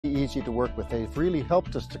easy to work with. They've really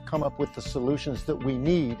helped us to come up with the solutions that we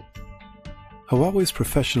need. Huawei's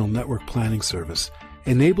professional network planning service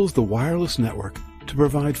enables the wireless network to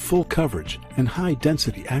provide full coverage and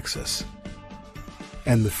high-density access.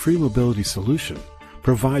 And the Free Mobility solution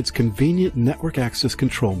provides convenient network access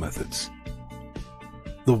control methods.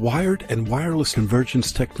 The wired and wireless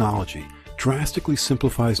convergence technology drastically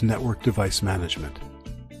simplifies network device management.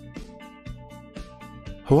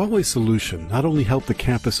 Huawei's solution not only helped the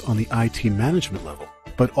campus on the IT management level,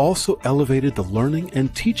 but also elevated the learning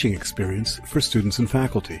and teaching experience for students and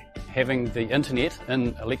faculty. Having the internet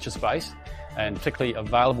in a lecture space, and particularly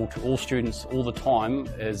available to all students all the time,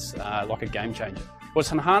 is like a game changer. Well,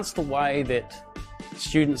 it's enhanced the way that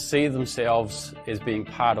students see themselves as being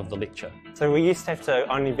part of the lecture. So we used to have to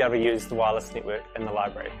only be able to use the wireless network in the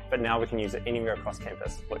library, but now we can use it anywhere across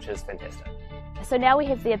campus, which is fantastic. So now we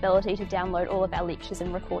have the ability to download all of our lectures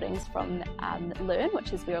and recordings from Learn,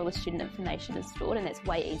 which is where all the student information is stored, and that's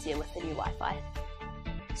way easier with the new Wi-Fi.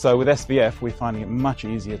 So with SVF, we're finding it much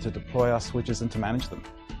easier to deploy our switches and to manage them.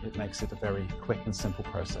 It makes it a very quick and simple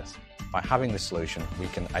process. By having this solution, we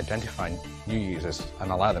can identify new users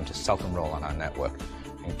and allow them to self-enroll on our network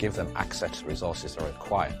and give them access to resources they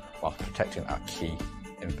require while protecting our key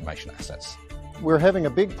information assets. We're having a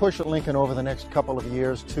big push at Lincoln over the next couple of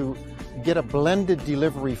years to get a blended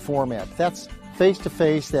delivery format. That's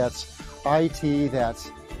face-to-face, that's IT,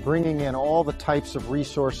 that's bringing in all the types of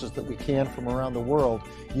resources that we can from around the world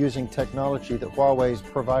using technology that Huawei is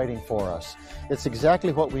providing for us. It's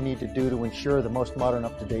exactly what we need to do to ensure the most modern,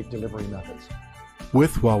 up-to-date delivery methods.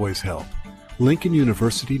 With Huawei's help, Lincoln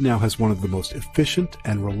University now has one of the most efficient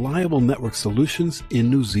and reliable network solutions in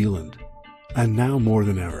New Zealand. And now more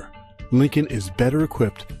than ever, Lincoln is better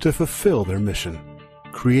equipped to fulfill their mission,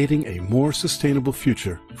 creating a more sustainable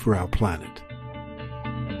future for our planet.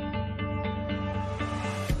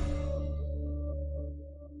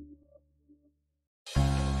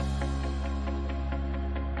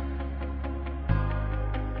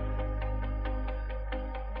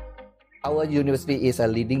 Our university is a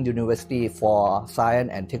leading university for science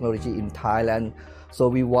and technology in Thailand. So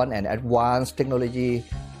we want an advanced technology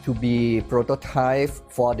to be prototype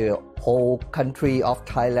for the whole country of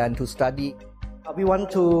Thailand to study. We want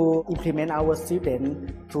to implement our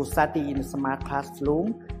students to study in a smart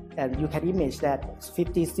classroom, and you can imagine that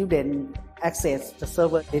 50 students access the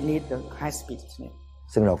server, they need the high speed internet.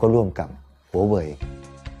 ซึ่งเราก็ร่วมกับ Huawei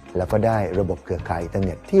แล้วก็ได้ระบบเครือข่ายอินเทอร์เ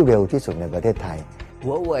น็ตที่เร็วที่สุดในประเทศไทย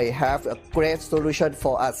Huawei have a great solution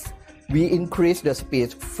for us. We increase the speed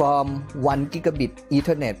from 1 gigabit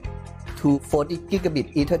Ethernet to 40 gigabit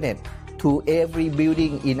Ethernet to every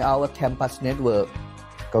building in our campus network.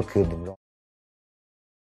 ก็คือ100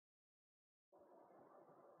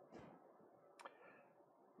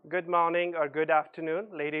 Good morning or good afternoon,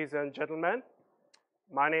 ladies and gentlemen.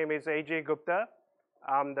 My name is AJ Gupta.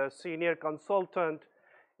 I'm the senior consultant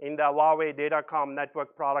in the Huawei Datacom network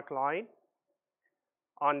product line.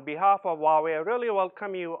 On behalf of Huawei, I really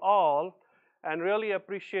welcome you all and really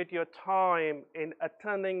appreciate your time in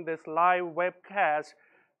attending this live webcast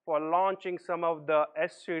for launching some of the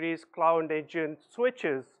S-Series CloudEngine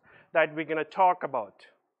switches that we're going to talk about.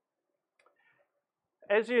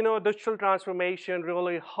 As you know, digital transformation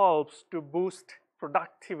really helps to boost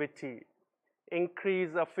productivity,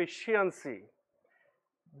 increase efficiency,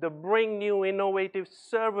 to bring new innovative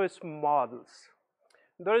service models.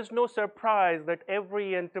 There is no surprise that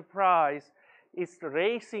every enterprise is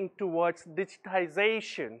racing towards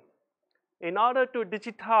digitization. In order to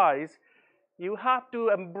digitize, you have to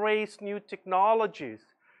embrace new technologies,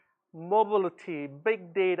 mobility,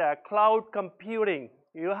 big data, cloud computing.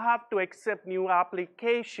 You have to accept new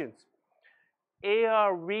applications,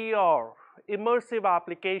 AR, VR, immersive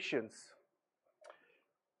applications.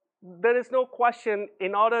 There is no question,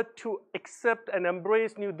 in order to accept and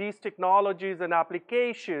embrace these technologies and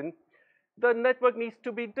application, the network needs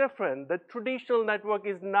to be different. The traditional network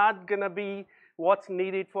is not going to be what's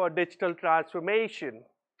needed for digital transformation.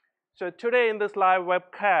 So today in this live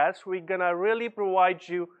webcast, we're going to really provide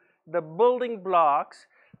you the building blocks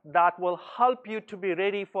that will help you to be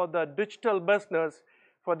ready for the digital business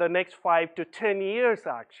for the next 5 to 10 years,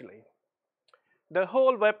 actually. The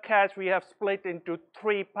whole webcast we have split into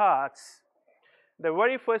 3 parts. The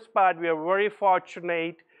very first part, we are very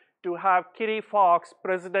fortunate to have Kitty Fox,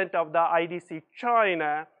 president of the IDC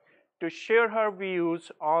China, to share her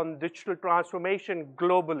views on digital transformation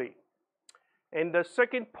globally. In the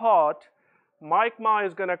second part, Mike Ma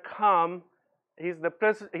is going to come. He's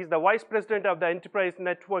the vice president of the enterprise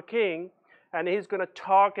networking, and he's going to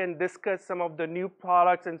talk and discuss some of the new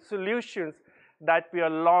products and solutions that we are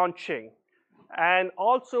launching. And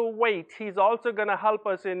also Wait, he's also going to help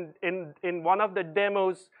us in one of the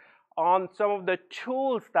demos on some of the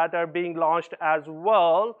tools that are being launched as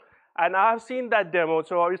well. And I've seen that demo,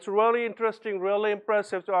 so it's really interesting, really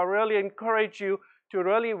impressive. So I really encourage you to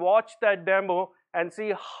really watch that demo and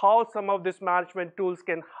see how some of these management tools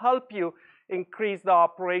can help you increase the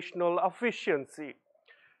operational efficiency.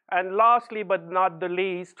 And lastly, but not the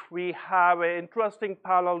least, we have an interesting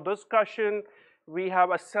panel discussion. We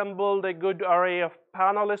have assembled a good array of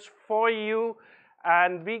panelists for you,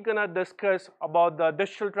 and we're gonna discuss about the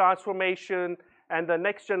digital transformation and the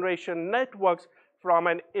next generation networks from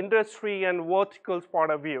an industry and verticals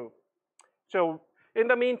point of view. So in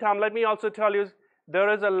the meantime, let me also tell you,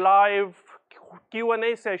 there is a live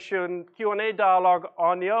Q&A session, Q&A dialogue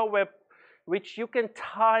on your web, which you can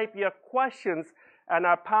type your questions, and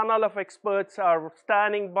our panel of experts are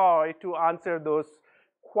standing by to answer those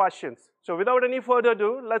questions. So without any further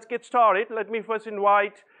ado, let's get started. Let me first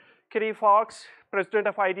invite Kitty Fox, President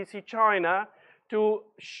of IDC China, to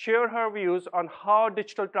share her views on how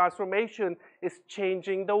digital transformation is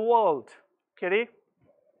changing the world. Kitty?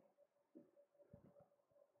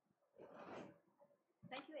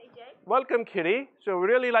 Thank you, AJ. Welcome, Kitty. So we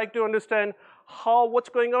really like to understand what's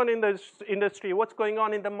going on in this industry, what's going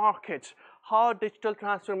on in the markets, how digital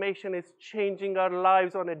transformation is changing our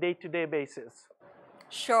lives on a day-to-day basis.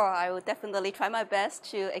 Sure, I will definitely try my best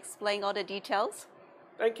to explain all the details.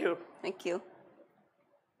 Thank you. Thank you.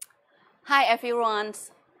 Hi, everyone.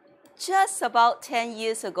 Just about 10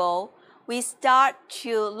 years ago, we start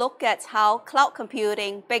to look at how cloud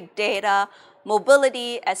computing, big data,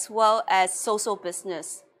 mobility, as well as social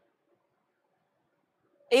business.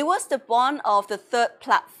 It was the born of the third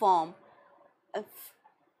platform.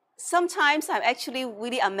 Sometimes I'm actually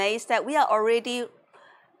really amazed that we are already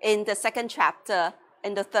in the second chapter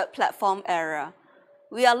in the third platform era.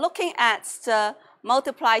 We are looking at the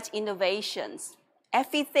multiplied innovations,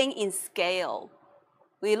 everything in scale.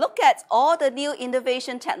 We look at all the new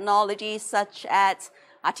innovation technologies such as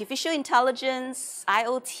artificial intelligence,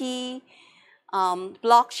 IoT,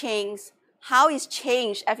 blockchains, how it's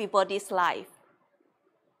changed everybody's life.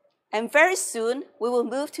 And very soon, we will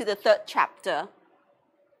move to the third chapter.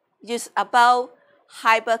 It's about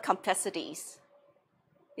hyper complexities.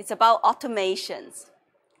 It's about automations.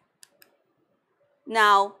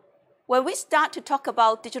 Now, when we start to talk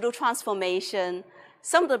about digital transformation,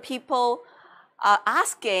 some of the people are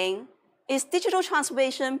asking, is digital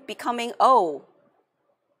transformation becoming old?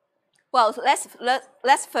 Well,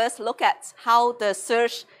 let's first look at how the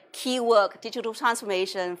search keyword digital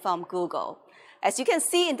transformation from Google. As you can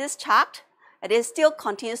see in this chart, it still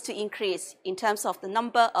continues to increase in terms of the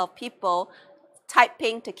number of people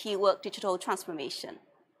typing the keyword digital transformation.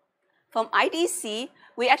 From IDC,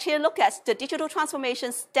 we actually look at the digital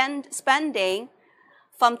transformation spending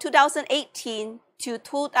from 2018 to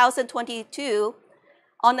 2022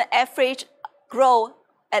 on the average grow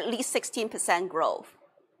at least 16% growth.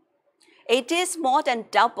 It is more than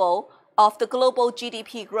double of the global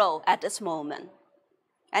GDP growth at this moment.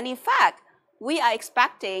 And in fact, we are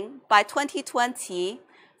expecting by 2020,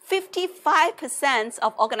 55%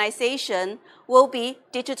 of organizations will be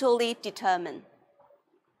digitally determined.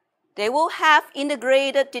 They will have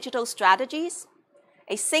integrated digital strategies,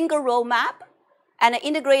 a single roadmap, and an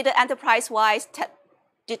integrated enterprise-wide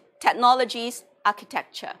technologies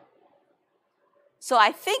architecture. So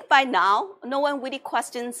I think by now, no one really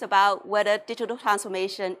questions about whether digital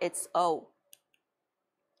transformation is old.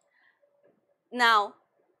 Now,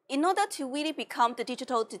 in order to really become the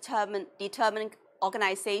digital determined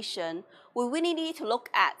organization, we really need to look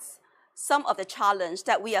at some of the challenges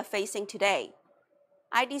that we are facing today.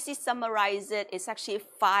 IDC summarized it, it's actually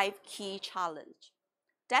 5 key challenges.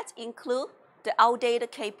 That include the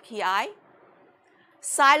outdated KPI,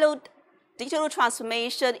 siloed digital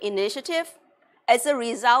transformation initiative as a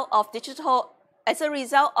result of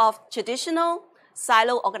traditional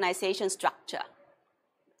silo organization structure,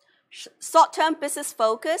 short-term business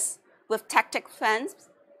focus with tactic plans,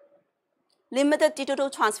 limited digital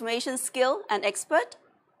transformation skill and expert,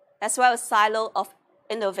 as well as silo of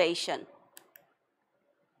innovation.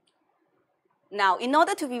 Now, in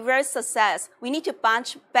order to be very successful, we need to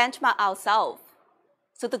benchmark ourselves.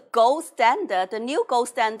 So the gold standard, the new gold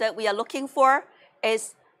standard we are looking for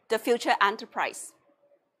is the future enterprise.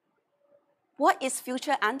 What is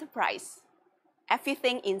future enterprise?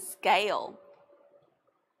 Everything in scale.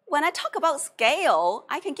 When I talk about scale,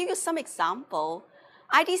 I can give you some example.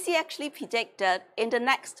 IDC actually predicted in the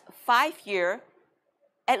next 5 years,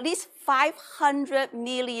 at least 500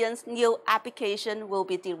 million new applications will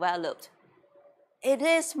be developed. It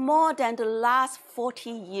is more than the last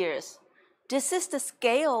 40 years. This is the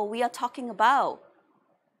scale we are talking about.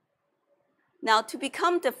 Now, to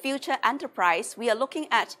become the future enterprise, we are looking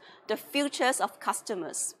at the futures of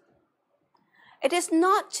customers. It is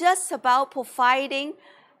not just about providing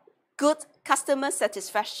good customer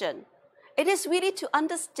satisfaction. It is really to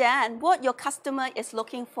understand what your customer is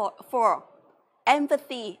looking for.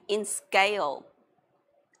 Empathy in scale.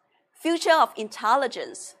 Future of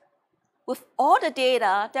intelligence. With all the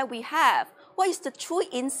data that we have, what is the true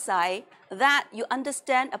insight that you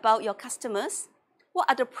understand about your customers? What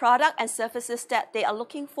are the products and services that they are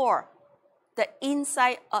looking for? The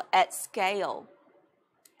insight at scale.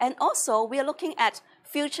 And also, we are looking at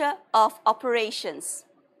future of operations,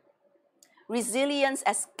 resilience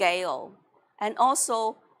at scale, and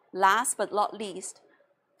also, last but not least,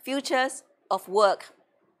 futures of work.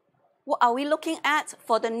 What are we looking at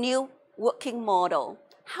for the new working model?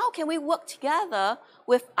 How can we work together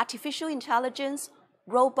with artificial intelligence,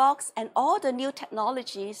 robots, and all the new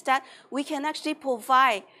technologies that we can actually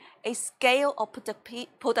provide a scale of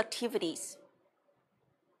productivities?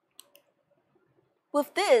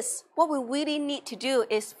 With this, what we really need to do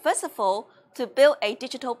is, first of all, to build a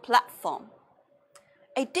digital platform.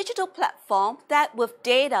 A digital platform that with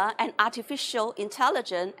data and artificial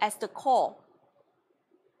intelligence as the core.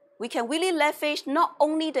 We can really leverage not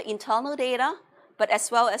only the internal data, but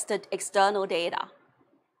as well as the external data.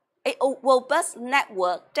 A robust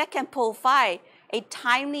network that can provide a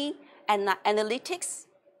timely and analytics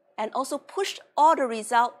and also push all the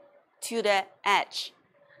results to the edge.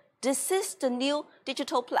 This is the new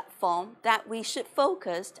digital platform that we should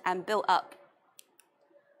focus and build up.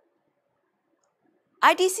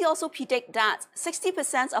 IDC also predict that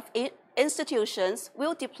 60% of institutions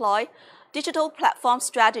will deploy digital platform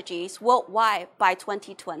strategies worldwide by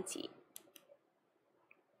 2020.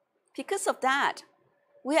 Because of that,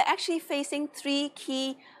 we are actually facing 3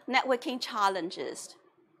 key networking challenges.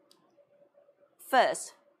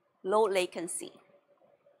 First, low latency.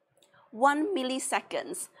 1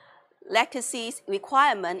 millisecond latency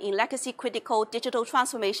requirement in legacy critical digital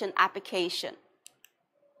transformation application.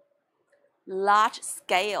 Large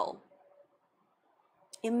scale.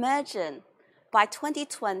 Imagine by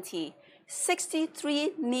 2020,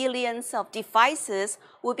 63 million of devices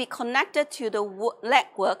will be connected to the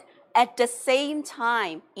network at the same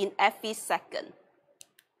time in every second.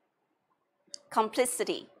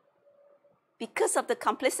 Complexity. Because of the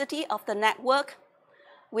complexity of the network,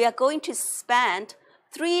 we are going to spend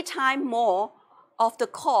 3 times more of the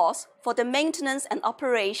cost for the maintenance and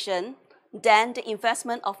operation than the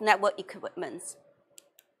investment of network equipment.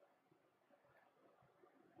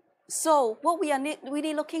 So what we are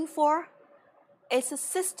really looking for is a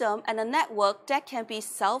system and a network that can be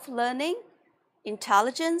self-learning,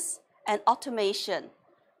 intelligence, and automation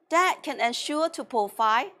that can ensure to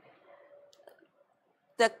provide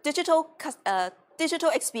the digital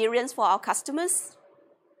experience for our customers,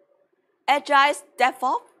 agile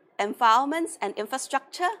DevOps environments and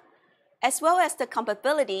infrastructure, as well as the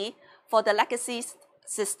compatibility for the legacy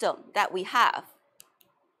system that we have.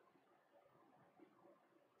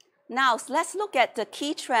 Now, let's look at the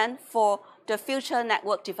key trend for the future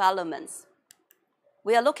network developments.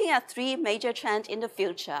 We are looking at 3 major trends in the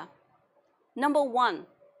future. Number 1,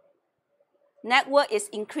 network is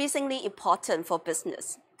increasingly important for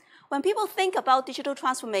business. When people think about digital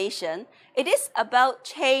transformation, it is about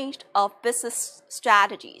change of business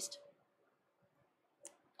strategies.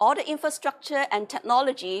 All the infrastructure and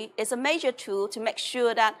technology is a major tool to make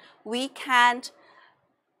sure that we can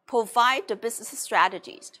provide the business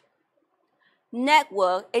strategies.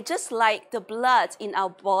 Network is just like the blood in our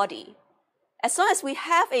body. As long as we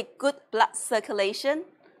have a good blood circulation,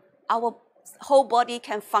 our whole body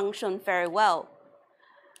can function very well.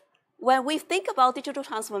 When we think about digital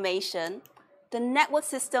transformation, the network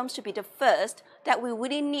system should be the first that we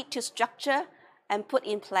really need to structure and put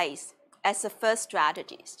in place as the first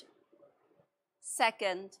strategies.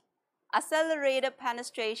 Second, accelerated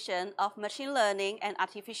penetration of machine learning and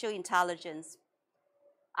artificial intelligence.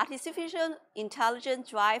 Artificial intelligence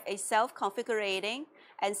drives a self-configuring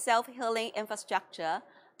and self-healing infrastructure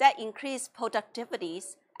that increases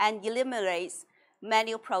productivities and eliminates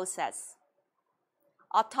manual process.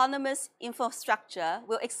 Autonomous infrastructure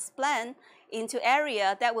will expand into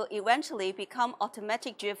areas that will eventually become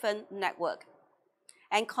automatic-driven network,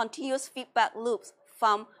 and continuous feedback loops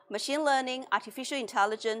from machine learning, artificial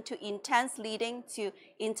intelligence to intense leading to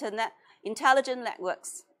intelligent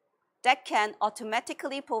networks that can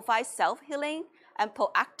automatically provide self-healing and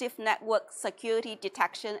proactive network security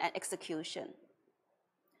detection and execution.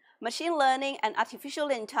 Machine learning and artificial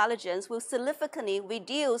intelligence will significantly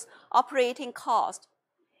reduce operating costs,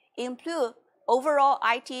 improve overall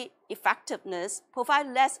IT effectiveness, provide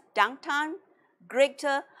less downtime,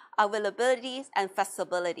 greater availabilities and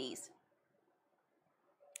flexibilities.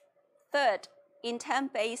 Third,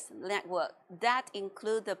 intent-based network that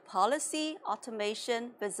include the policy,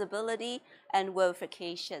 automation, visibility, and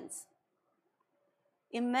verifications.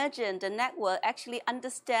 Imagine the network actually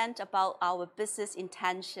understands about our business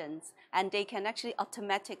intentions, and they can actually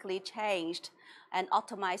automatically change and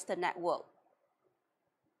optimize the network.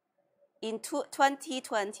 In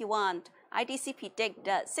 2021, IDC predict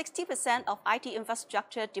that 60% of IT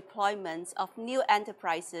infrastructure deployments of new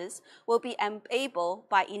enterprises will be enabled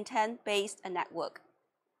by intent-based network.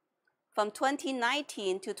 From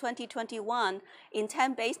 2019 to 2021,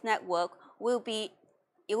 intent-based network will be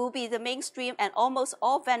the mainstream, and almost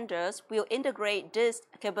all vendors will integrate this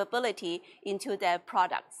capability into their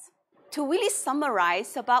products. To really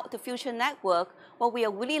summarize about the future network, what we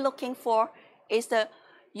are really looking for is the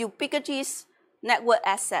ubiquitous network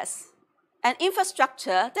access, an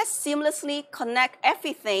infrastructure that seamlessly connects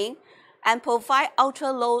everything and provide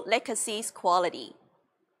ultra-low latency quality.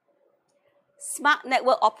 Smart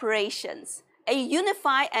network operations, a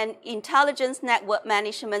unified and intelligent network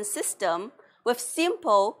management system with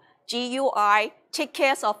simple GUI take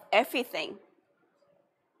care of everything.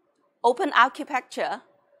 Open architecture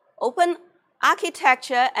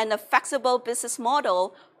and a flexible business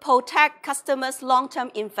model protect customers'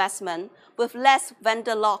 long-term investment with less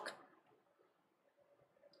vendor lock.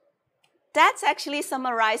 That's actually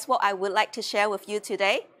summarized what I would like to share with you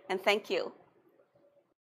today, and thank you.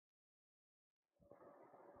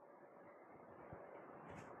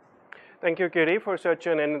 Thank you, Kitty, for such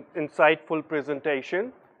an insightful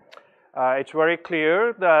presentation. It's very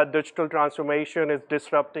clear that digital transformation is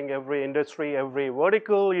disrupting every industry, every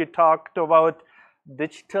vertical. You talked about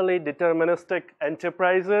digitally deterministic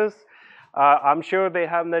enterprises. I'm sure they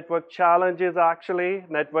have network challenges actually.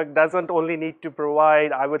 Network doesn't only need to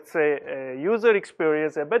provide, I would say, a user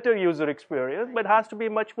experience, a better user experience, but has to be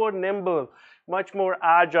much more nimble, much more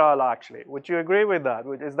agile actually. Would you agree with that?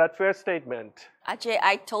 Is that a fair statement? Ajay,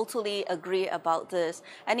 I totally agree about this.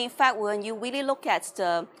 And in fact, when you really look at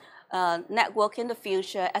the network in the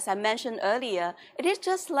future, as I mentioned earlier, it is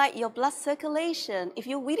just like your blood circulation. If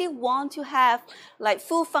you really want to have like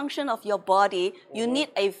full function of your body, you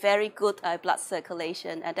need a very good blood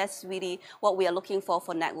circulation, and that's really what we are looking for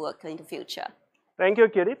network in the future. Thank you,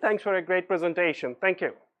 Kitty. Thanks for a great presentation. Thank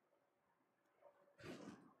you.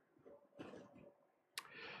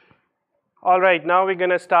 All right, now we're going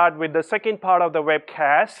to start with the second part of the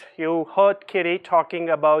webcast. You heard Kitty talking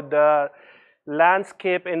about the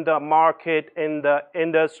landscape in the market, in the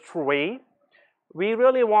industry. We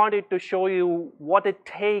really wanted to show you what it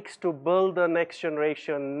takes to build the next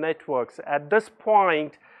generation networks. At this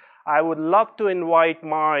point, I would love to invite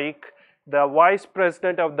Mike, the Vice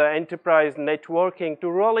President of the Enterprise Networking, to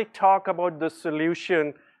really talk about the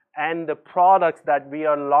solution and the products that we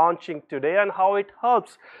are launching today and how it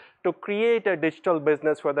helps to create a digital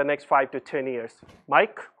business for the next 5 to 10 years.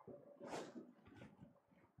 Mike?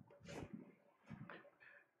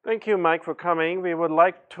 Thank you, Mike, for coming. We would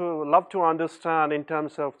love to understand in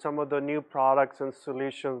terms of some of the new products and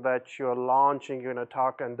solutions that you're launching, you're going to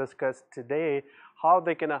talk and discuss today, how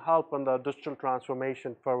they can help on the digital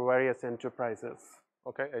transformation for various enterprises.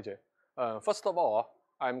 Okay, AJ. First of all,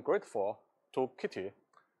 I'm grateful to Kitty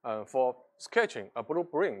for sketching a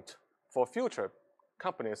blueprint for future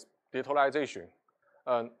companies' digitalization.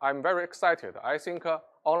 I'm very excited. I think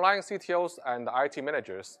online CTOs and IT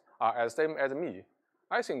managers are as same as me.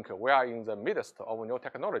 I think we are in the midst of new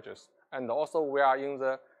technologies, and also we are in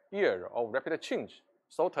the year of rapid change.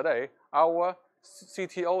 So today, our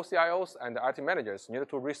CTO, CIOs, and IT managers need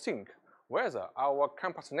to rethink whether our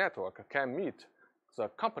campus network can meet the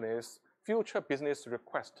company's future business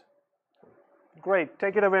request. Great.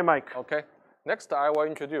 Take it away, Mike. Okay. Next, I will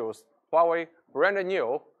introduce Huawei brand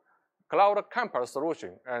new Cloud Campus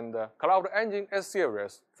solution and CloudEngine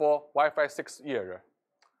S-Series for Wi-Fi 6 era.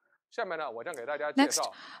 Next,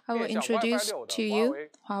 I will introduce to you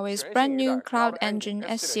Huawei's brand new CloudEngine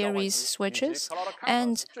S-Series switches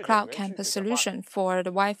and Cloud Campus solution for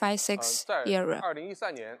the Wi-Fi 6 era.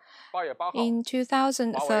 In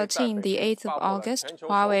 2013, the 8th of August,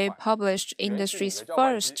 Huawei published industry's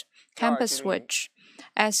first campus switch,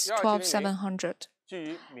 S12700.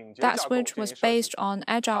 That switch was based on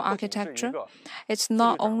agile architecture. It's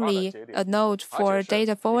not only a node for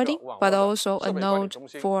data forwarding, but also a node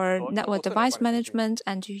for network device management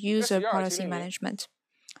and user policy management.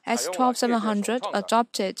 S12700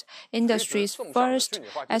 adopted industry's first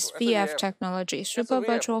SVF technology, Super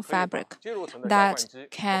Virtual Fabric, that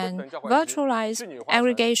can virtualize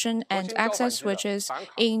aggregation and access switches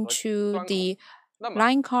into the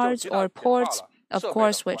line cards or ports of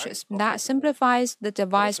core switches. That simplifies the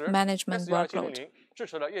device management workload.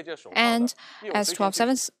 And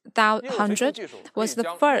S12700 was the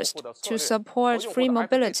first to support free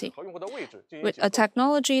mobility with a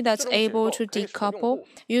technology that's able to decouple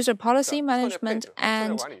user policy management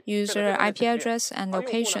and user IP address and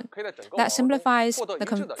location. That simplifies the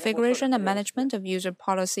configuration and management of user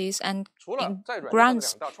policies and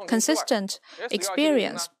grants consistent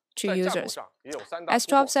experience to users.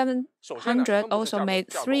 S12700 also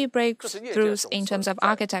made 3 breakthroughs in terms of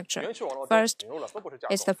architecture. First,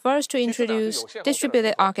 it's the first to introduce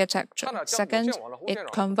distributed architecture. Second, it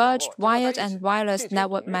converged wired and wireless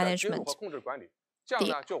network management.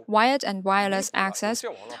 The wired and wireless access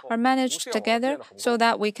are managed together so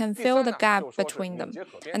that we can fill the gap between them.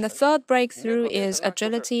 And the third breakthrough is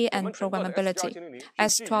agility and programmability.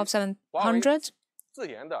 S12700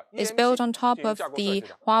 is built on top of the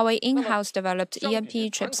Huawei in-house developed EMP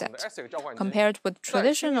chipset. Compared with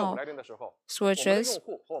traditional switches,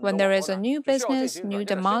 when there is a new business, new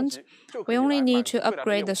demand, we only need to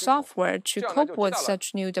upgrade the software to cope with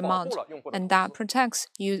such new demand, and that protects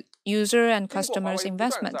user and customers'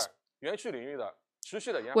 investments.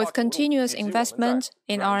 With continuous investment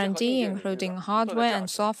in R&D, including hardware and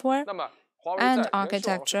software, and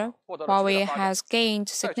architecture, Huawei has gained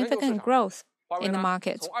significant growth in the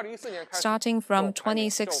market. Starting from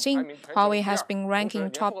 2016, Huawei has been ranking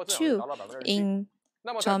top 2 in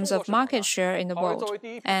terms of market share in the world,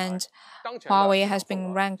 and Huawei has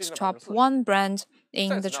been ranked top 1 brand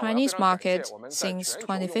in the Chinese market since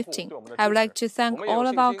 2015. I would like to thank all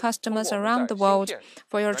of our customers around the world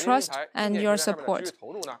for your trust and your support.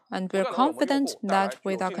 And we're confident that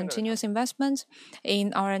with our continuous investment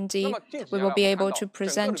in R&D, we will be able to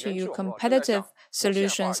present to you competitive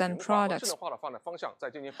solutions and products.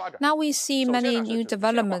 Now we see many new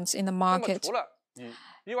developments in the market.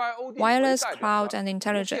 Wireless, cloud, and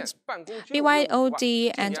intelligence.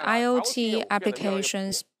 BYOD and IoT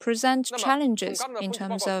applications present challenges in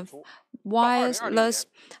terms of wireless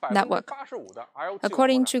network.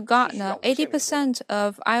 According to Gartner, 80%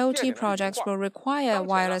 of IoT projects will require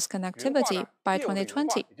wireless connectivity by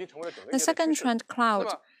 2020. The second trend,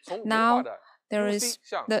 cloud. Now, there is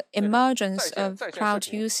the emergence of cloud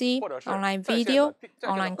UC, online video,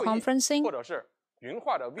 online conferencing,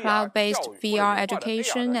 cloud-based VR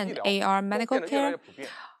education, and AR medical care.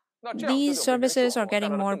 These services are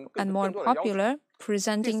getting more and more popular,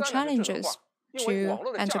 presenting challenges to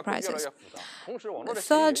enterprises. The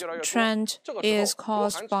third trend is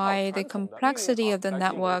caused by the complexity of the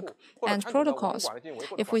network and protocols.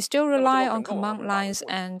 If we still rely on command lines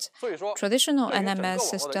and traditional NMS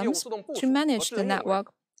systems to manage the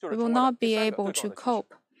network, we will not be able to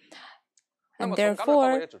cope. And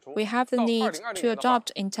therefore, we have the need to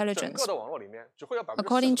adopt intelligence.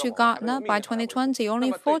 According to Gartner, by 2020,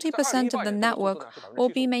 only 40% of the network will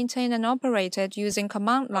be maintained and operated using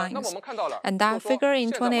command lines, and that figure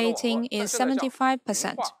in 2018 is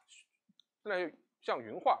 75%.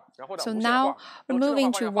 So now, we're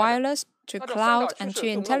moving to wireless, to cloud, and to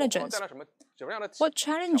intelligence. What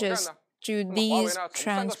challenges do these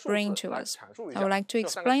trends bring to us? I would like to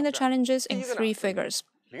explain the challenges in 3 figures.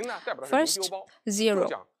 First, zero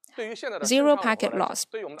packet loss.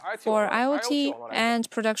 For IoT and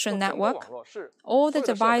production network, all the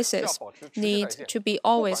devices need to be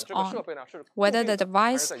always on, whether the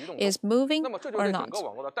device is moving or not.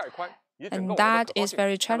 And that is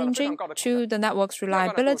very challenging to the network's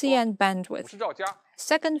reliability and bandwidth.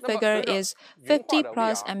 Second figure is 50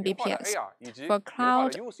 plus Mbps. For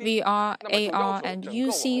cloud, VR, AR, and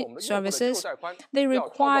UC services, they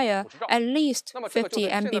require at least 50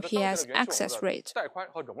 Mbps access rate.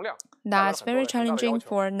 That's very challenging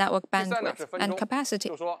for network bandwidth and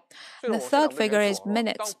capacity. The third figure is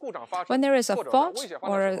minutes. When there is a fault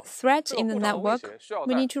or a threat in the network,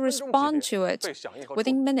 we need to respond to it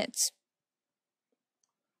within minutes.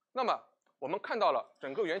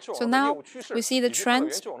 So now we see the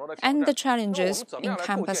trends and the challenges in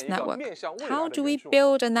campus network. How do we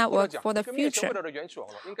build a network for the future?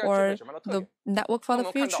 Or the network for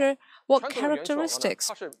the future, what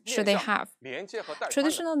characteristics should they have?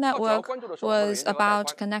 Traditional network was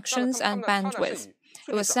about connections and bandwidth.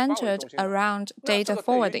 It was centered around data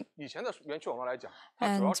forwarding.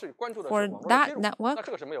 And for that network,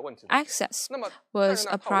 access was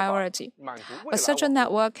a priority. But such a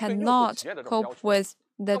network cannot cope with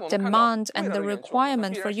the demand and the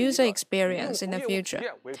requirement for user experience in the future.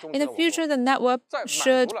 In the future, the network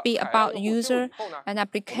should be about user and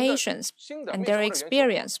applications and their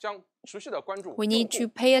experience. We need to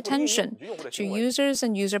pay attention to users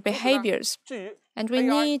and user behaviors, and we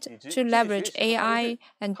need to leverage AI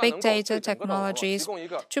and big data technologies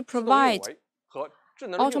to provide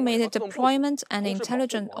automated deployment and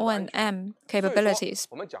intelligent O&M capabilities,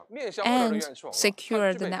 and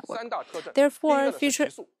secure the network. Therefore, future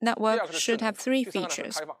network should have three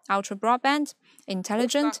features: ultra broadband,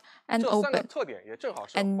 intelligent, and open.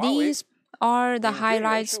 And these are the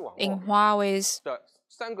highlights in Huawei's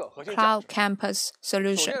Cloud Campus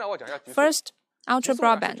solution. First, ultra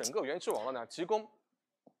broadband.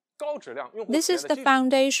 This is the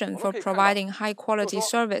foundation for providing high-quality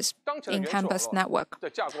service in campus network.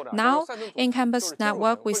 Now, in campus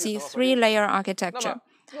network, we see three-layer architecture: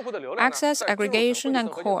 access, aggregation,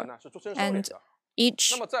 and core. And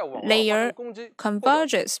each layer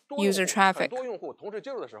converges user traffic.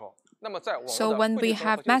 So when we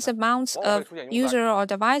have massive amounts of user or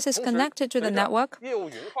devices connected to the network,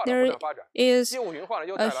 there is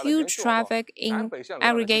a huge traffic in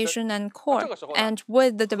aggregation and core. And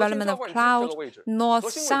with the development of cloud,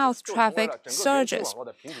 north-south traffic surges.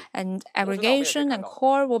 And aggregation and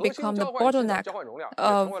core will become the bottleneck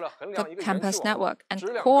of the campus network. And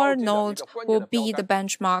core node will be the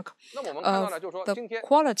benchmark of the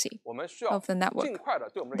quality of the network.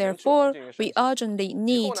 Therefore, we urgently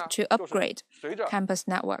need to upgrade campus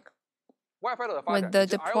network. With the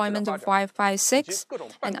deployment of Wi-Fi 6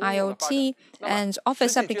 and IoT and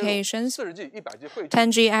office applications,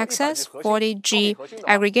 10G access, 40G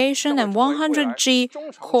aggregation, and 100G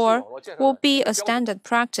core will be a standard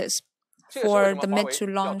practice for the mid to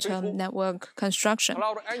long-term network construction.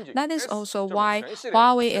 That is also why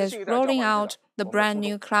Huawei is rolling out the brand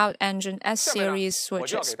new CloudEngine S-series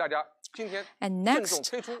switches. And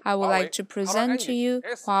next, I would like to present to you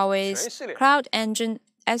Huawei's CloudEngine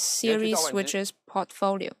S-series switches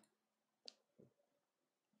portfolio.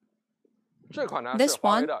 This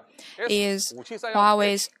one is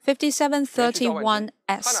Huawei's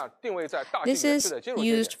 5731S. This is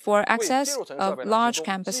used for access of large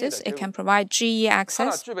campuses. It can provide GE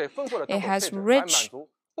access. It has rich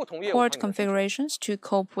port configurations to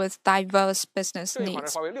cope with diverse business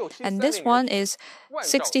needs. And this one is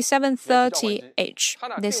 6730H.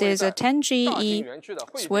 This is a 10GE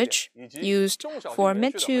switch used for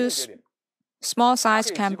mid to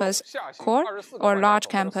small-sized campus core or large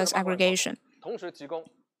campus aggregation.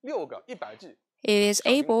 It is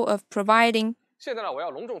able of providing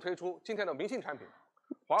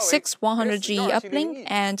 6 100G uplink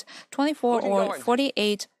and 24 or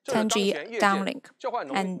 48 10G downlink.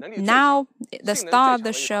 And now, the star of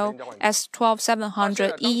the show,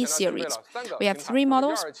 S12700E series. We have three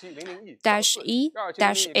models, -E,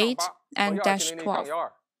 -8, and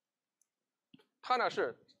 -12.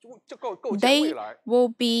 They will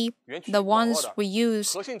be the ones we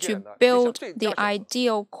use to build the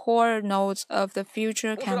ideal core nodes of the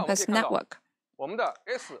future campus network.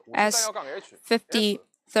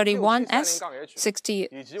 S5031S,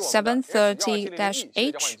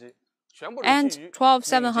 6730-H, and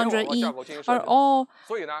 12700E are all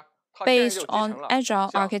based on agile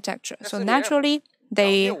architecture. So naturally,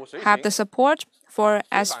 they have the support for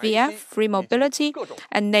SVF, free mobility,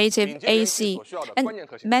 and native AC, and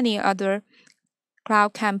many other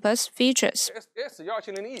cloud campus features.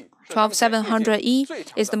 12700E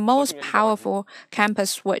is the most powerful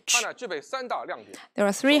campus switch. There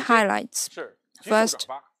are three highlights. First,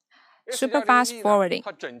 super fast forwarding.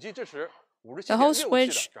 The whole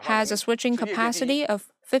switch has a switching capacity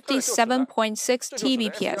of 57.6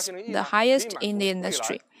 Tbps, the highest in the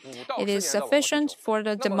industry. It is sufficient for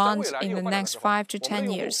the demand in the next 5 to 10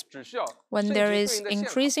 years. When there is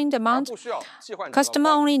increasing demand, customer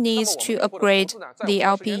only needs to upgrade the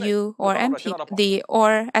LPU or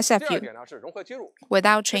or SFU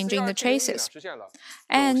without changing the chassis.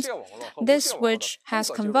 And this switch has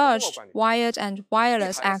converged wired and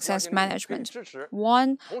wireless access management.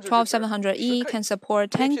 One 12700E can support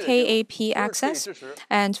 10K AP access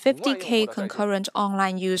and 50K concurrent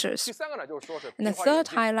online users. And the third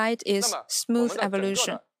highlight is smooth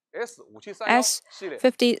evolution.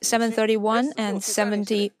 S5731 and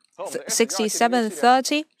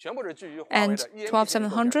 6730 and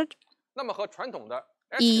 12700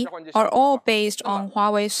 E are all based on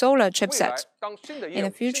Huawei Solar chipset. In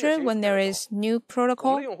the future, when there is new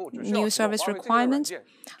protocol, new service requirements,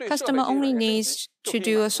 customer only needs to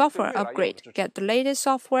do a software upgrade, get the latest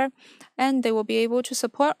software, and they will be able to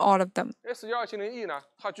support all of them.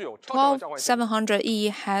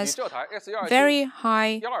 12700E has very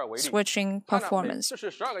high switching performance.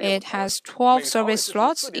 It has 12 service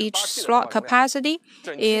slots. Each slot capacity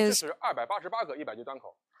is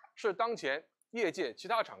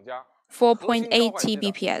 4.8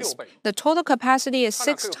 Tbps. The total capacity is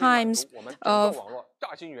 6 times of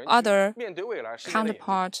other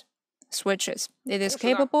counterpart switches. It is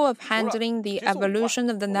capable of handling the evolution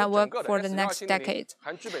of the network for the next decade.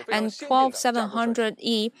 And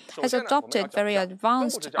 12700E has adopted very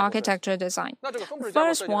advanced architecture design. The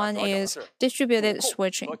first one is distributed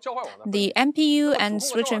switching. The MPU and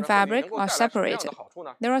switching fabric are separated.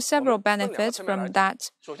 There are several benefits from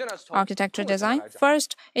that architecture design.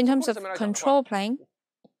 First, in terms of control plane,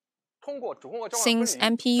 since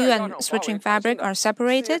MPU and switching fabric are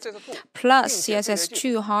separated, plus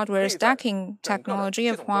CSS2 hardware stacking technology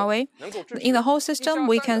of Huawei, in the whole system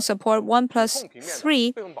we can support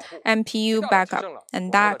 1+3 MPU backup,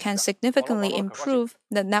 and that can significantly improve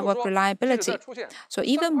the network reliability. So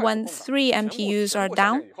even when 3 MPUs are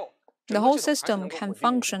down, the whole system can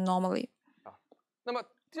function normally.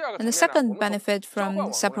 And the second benefit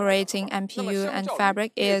from separating MPU and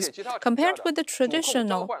fabric is, compared with the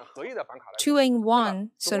traditional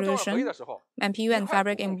 2-in-1 solution, MPU and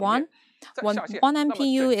fabric in one, when one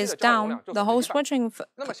MPU is down, the whole switching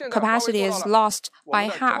capacity is lost by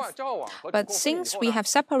half. But since we have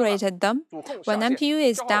separated them, when MPU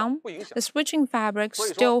is down, the switching fabric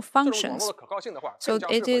still functions. So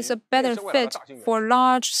it is a better fit for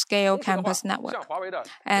large-scale campus network.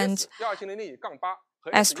 And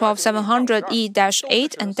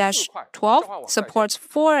S12700E-8 and -12 supports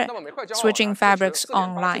 4 switching fabrics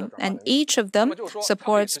online, and each of them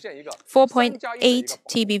supports 4.8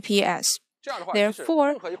 Tbps.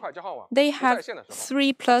 Therefore, they have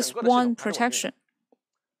 3+1 protection.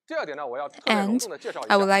 And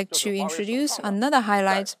I would like to introduce another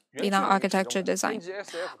highlight in our architecture design.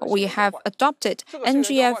 We have adopted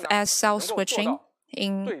NGFS cell switching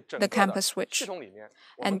in the campus switch.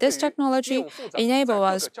 And this technology enables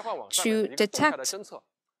us to detect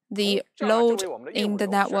the load in the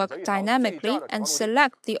network dynamically and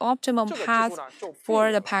select the optimum path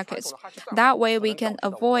for the packets. That way we can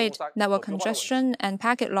avoid network congestion and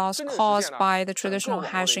packet loss caused by the traditional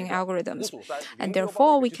hashing algorithms. And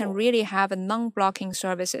therefore, we can really have a non-blocking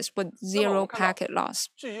services with zero packet loss.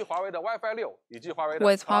 With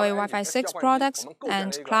Huawei Wi-Fi 6 products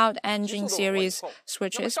and CloudEngine series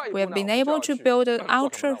switches, we have been able to build an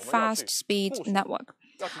ultra-fast speed network.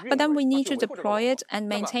 But then we need to deploy it and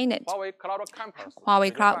maintain it.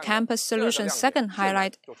 Huawei Cloud Campus Solution's second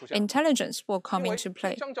highlight, intelligence, will come into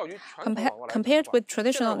play. Compared with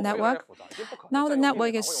traditional network, now the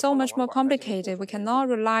network is so much more complicated. We cannot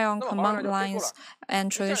rely on command lines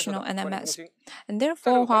and traditional NMS. And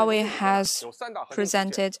therefore, Huawei has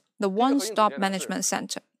presented the one-stop management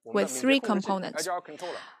center with 3 components.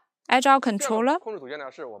 Agile Controller,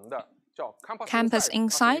 Campus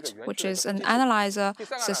Insight, which is an analyzer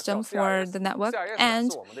system for the network,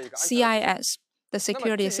 and CIS, the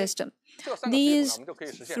security system. These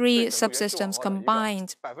 3 subsystems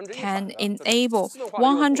combined can enable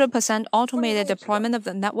 100% automated deployment of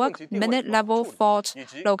the network, minute-level fault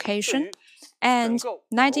location, and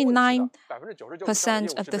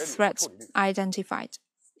 99% of the threats identified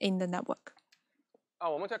in the network.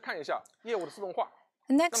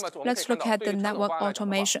 Next, let's look at the network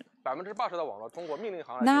automation.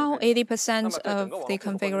 Now, 80% of the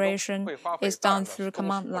configuration is done through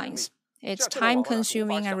command lines. It's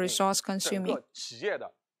time-consuming and resource-consuming.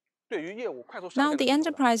 Now, the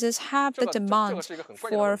enterprises have the demand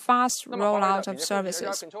for fast rollout of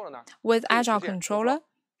services. With Agile Controller,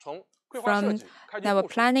 from network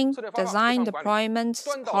planning, design, deployment,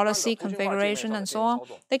 policy, configuration, and so on,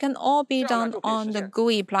 they can all be done on the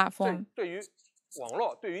GUI platform.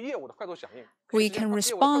 We can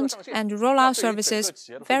respond and roll out services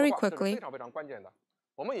very quickly.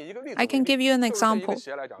 I can give you an example.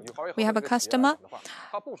 We have a customer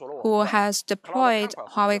who has deployed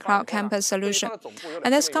Huawei Cloud Campus Solution.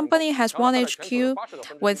 And this company has one HQ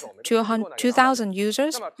with 2,000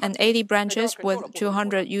 users and 80 branches with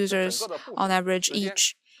 200 users on average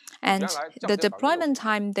each. And the deployment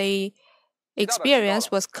time they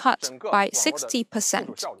experienced was cut by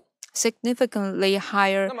 60%. Significantly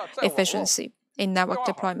higher efficiency in network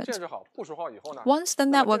deployment. Once the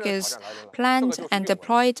network is planned and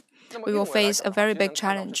deployed, we will face a very big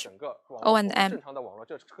challenge. O&M.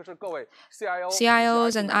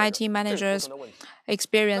 CIOs and IT managers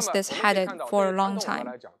experience this headache for a long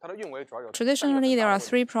time. Traditionally, there are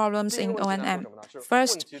three problems in O&M.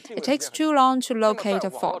 First, it takes too long to locate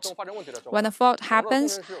a fault. When a fault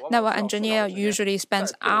happens, network engineer usually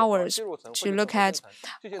spends hours to look at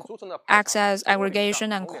access,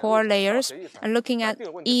 aggregation, and core layers, and looking at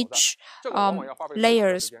each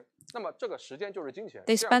layers.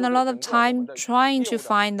 They spend a lot of time trying to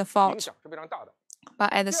find the fault.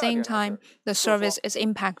 But at the same time, the service is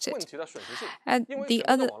impacted. And the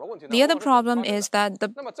other problem is that the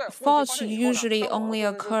faults usually only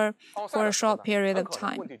occur for a short period of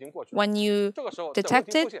time. When you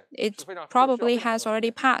detect it, it probably has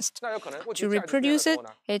already passed. To reproduce it,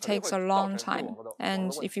 it takes a long time.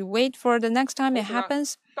 And if you wait for the next time it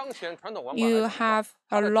happens, you have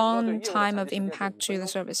a long time of impact to the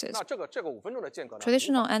services.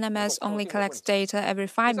 Traditional NMS only collects data every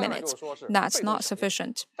 5 minutes. That's not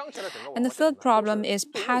sufficient. And the third problem is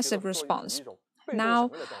passive response.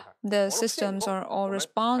 Now, the systems are all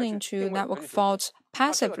responding to network faults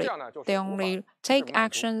passively. They only take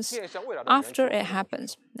actions after it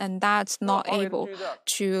happens, and that's not able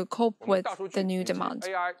to cope with the new demand.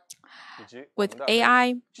 With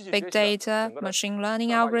AI, big data, machine learning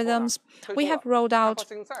algorithms, we have rolled out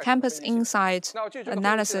Campus Insight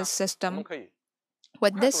analysis system.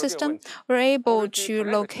 With this system, we're able to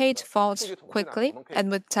locate faults quickly, and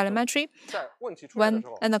with telemetry, when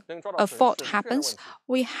a fault happens,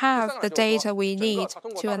 we have the data we need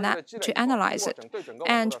to analyze it.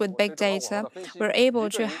 And with big data, we're able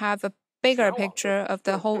to have a bigger picture of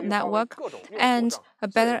the whole network and a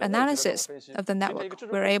better analysis of the network.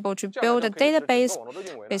 We're able to build a database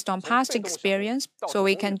based on past experience, so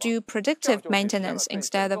we can do predictive maintenance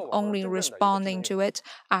instead of only responding to it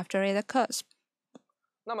after it occurs.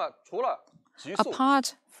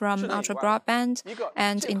 Apart from ultra-broadband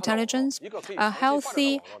and intelligence, a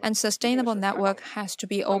healthy and sustainable network has to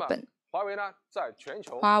be open.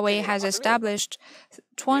 Huawei has established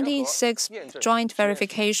 26 joint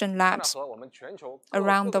verification labs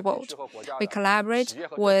around the world. We collaborate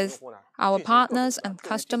with our partners and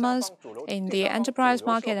customers in the enterprise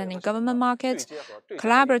market and in government markets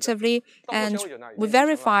collaboratively, and we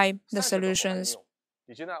verify the solutions.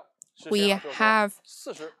 We have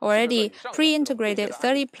already pre-integrated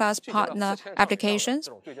 30+ partner applications,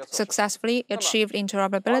 successfully achieved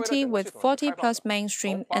interoperability with 40+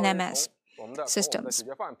 mainstream NMS systems.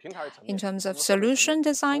 In terms of solution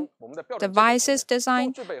design, devices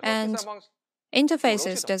design, and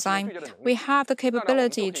interfaces design, we have the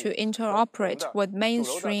capability to interoperate with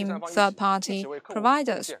mainstream third-party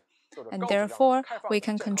providers, and therefore we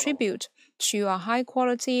can contribute to a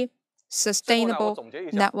high-quality, sustainable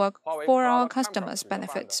network for our customers'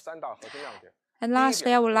 benefits. And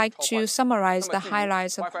lastly, I would like to summarize the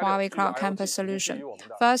highlights of Huawei Cloud Campus solution.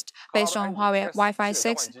 First, based on Huawei Wi-Fi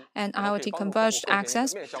 6 and IoT converged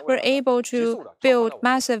access, we're able to build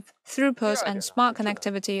massive throughput and smart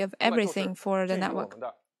connectivity of everything for the network.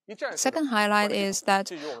 Second highlight is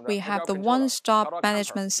that we have the one-stop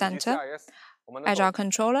management center, Agile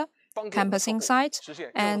Controller, Campus Insight,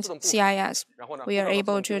 and CIS. We are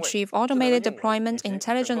able to achieve automated deployment,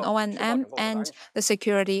 intelligent O&M, and the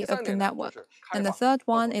security of the network. And the third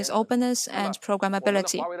one is openness and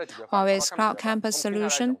programmability. Huawei's Cloud Campus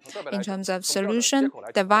solution, in terms of solution,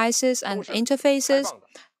 devices, and interfaces,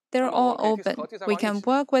 they're all open. We can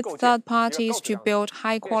work with third parties to build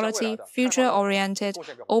high-quality, future-oriented,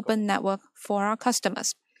 open network for our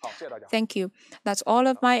customers. Thank you. That's all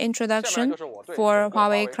of my introduction for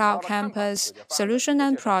Huawei Cloud Campus solution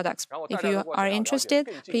and products. If you are interested,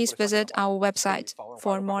 please visit our website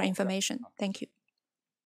for more information. Thank you.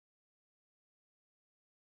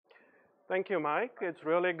 Thank you, Mike. It's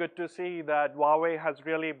really good to see that Huawei has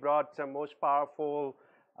really brought some most powerful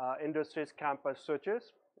industries campus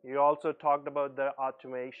switches. You also talked about the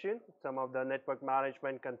automation, some of the network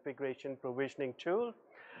management configuration provisioning tools.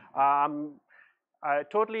 I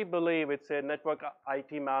totally believe it's a network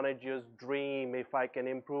IT manager's dream if I can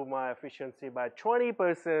improve my efficiency by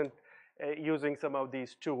 20% using some of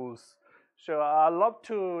these tools. So I'd love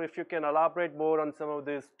to, if you can elaborate more on some of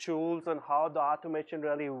these tools and how the automation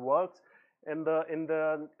really works in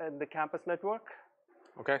the campus network.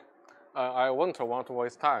 Okay, I won't want to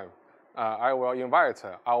waste time. I will invite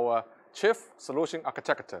our Chief Solution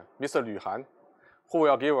Architect, Mr. Lü Han, who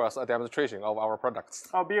will give us a demonstration of our products.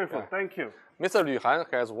 Oh, beautiful. Thank you. Mr. Lü Han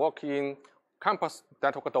has worked in campus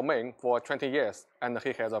network domain for 20 years, and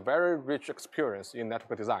he has a very rich experience in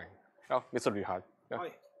network design. Mr. Lü Han.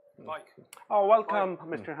 Hi, Mike. Oh, welcome,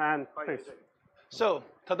 Mr. Han. Please. So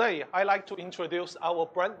today, I'd like to introduce our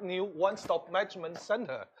brand new one-stop management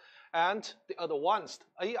center and the advanced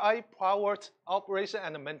AI-powered operation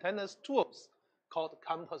and maintenance tools called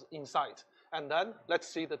Campus Insight. And then let's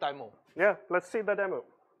see the demo. Yeah, let's see the demo.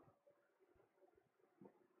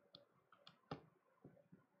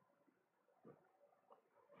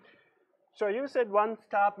 So you said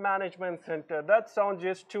one-stop management center. That sounds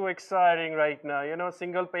just too exciting right now. You know,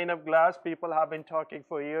 single pane of glass, people have been talking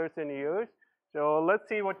for years and years. So let's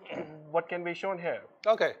see what can be shown here.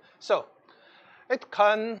 Okay, so it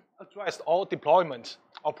can address all deployment,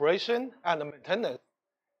 operation, and maintenance.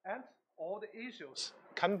 And all the issues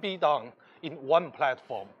can be done in one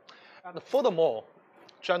platform. And furthermore,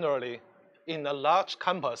 generally, in a large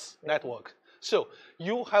campus network, so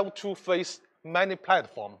you have to face many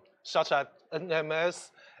platforms, such as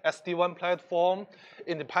NMS, SD-WAN platform,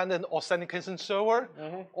 independent authentication server,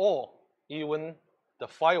 or even the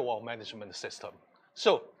firewall management system.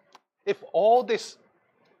 So if all this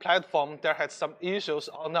platform there has some issues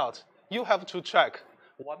or not, you have to check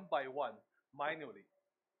one by one manually.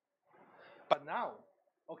 But now,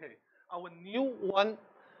 okay, our new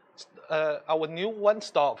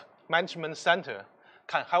one-stop management center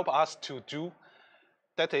can help us to do.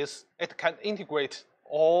 That is, it can integrate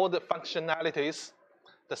all the functionalities,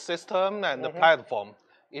 the system and the platform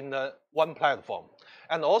in one platform.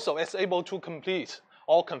 And also it's able to complete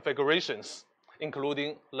all configurations,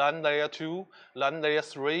 including LAN layer 2, LAN layer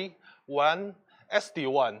 3, WAN,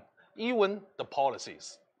 SD-WAN, even the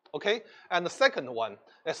policies. Okay? And the second one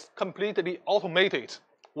is completely automated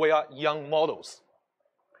via young models.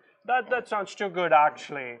 That sounds too good,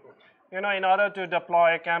 actually. You know, in order to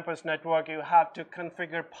deploy a campus network, you have to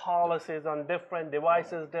configure policies on different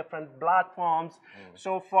devices, different platforms.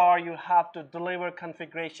 So far, you have to deliver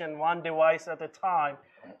configuration one device at a time.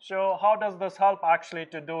 So how does this help actually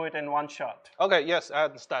to do it in one shot? Okay, yes, I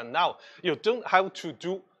understand. Now, you don't have to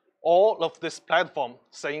do all of this platform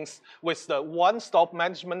things with the one-stop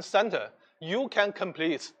management center. You can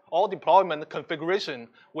complete all deployment configuration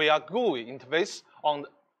via GUI interface on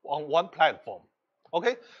one platform.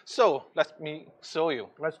 Okay, so let me show you.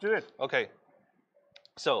 Let's do it. Okay,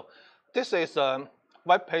 so this is a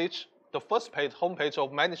web page, the first page, home page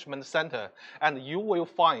of Management Center, and you will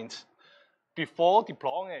find before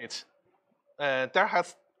deploying it, there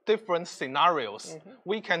has different scenarios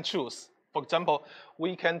we can choose. For example,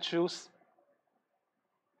 we can choose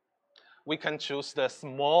the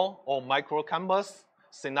small or micro campus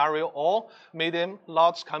scenario or medium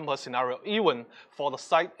large campus scenario, even for the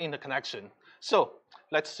site interconnection. So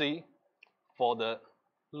let's see for the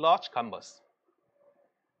large campus.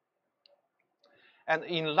 And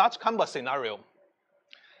in large campus scenario,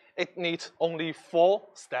 it needs only 4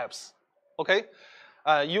 steps. Okay,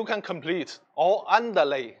 you can complete all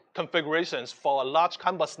underlay configurations for a large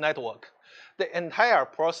campus network. The entire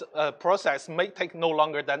process may take no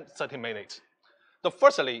longer than 30 minutes.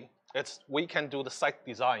 Firstly, we can do the site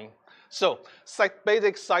design. So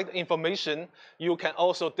basic site information, you can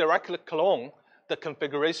also directly clone the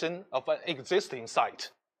configuration of an existing site.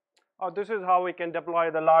 Oh, this is how we can deploy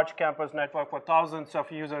the large campus network for thousands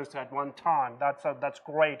of users at one time. That's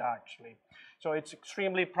great, actually. So it's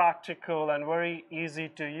extremely practical and very easy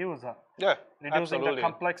to use. Yeah, reducing absolutely. the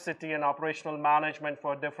complexity and operational management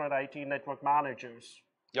for different IT network managers.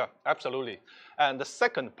 Yeah, absolutely. And the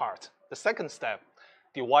second part, the second step,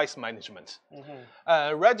 device management.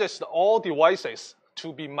 Register all devices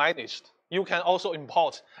to be managed. You can also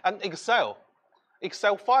import an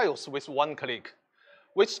Excel files with one click,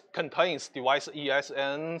 which contains device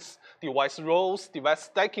ESNs, device roles, device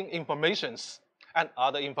stacking informations, and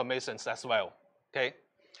other informations as well. Okay,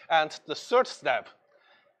 and the third step,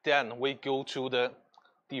 then we go to the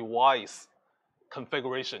device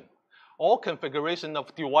configuration. All configuration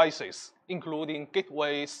of devices, including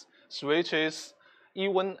gateways, switches,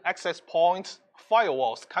 even access points,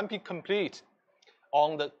 firewalls, can be complete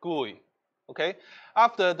on the GUI. Okay,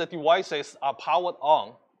 after the devices are powered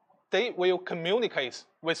on, they will communicate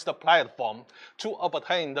with the platform to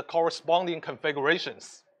obtain the corresponding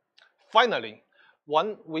configurations. Finally,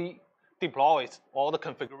 when we deploy all the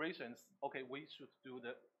configurations, okay, we should do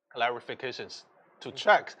the clarifications to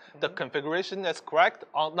check the configuration is correct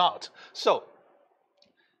or not. So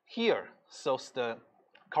here shows the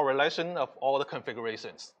correlation of all the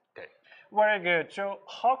configurations. Okay. Very good. So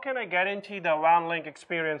how can I guarantee the WAN link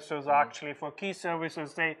experiences actually for key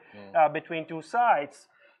services, say, between two sites?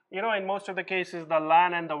 You know, in most of the cases, the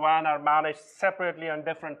LAN and the WAN are managed separately on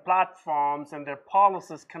different platforms, and their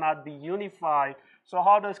policies cannot be unified. So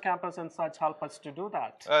how does Campus Insights help us to do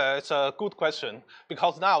that? It's a good question,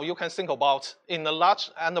 because now you can think about in a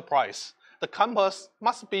large enterprise, the campus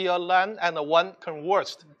must be a LAN and a WAN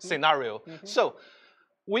converged scenario. So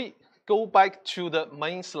we go back to the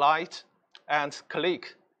main slide and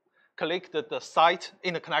click the site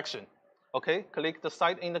interconnection. Okay, click the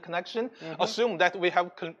site interconnection. Assume that we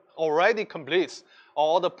have already completed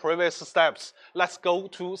all the previous steps. Let's go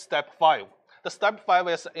to step 5. The step 5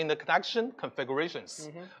 is interconnection configurations.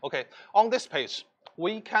 Okay, on this page,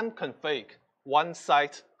 we can configure one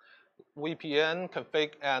site VPN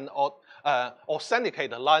config and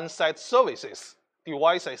authenticate LAN site services,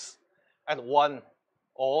 devices at one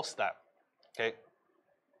all step. Okay.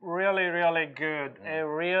 Really, really good. A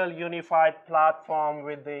real unified platform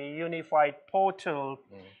with a unified portal.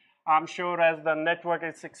 I'm sure as the network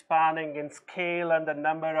is expanding in scale and the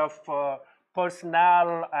number of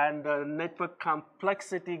personnel and the network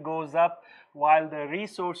complexity goes up while the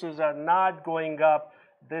resources are not going up,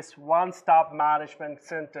 this one-stop management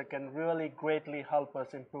center can really greatly help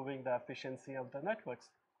us improving the efficiency of the networks.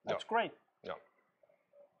 That's great. Yeah.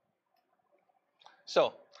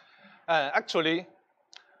 So, actually,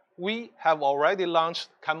 we have already launched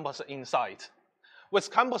Campus Insight.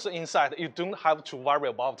 With Campus Insight, you don't have to worry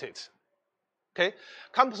about it. Okay,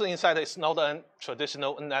 Campus Insight is not a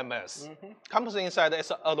traditional NMS. Campus Insight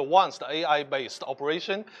is advanced AI-based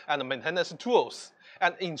operation and maintenance tools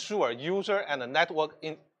and ensure user and network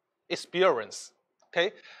experience.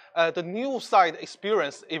 Okay, the new site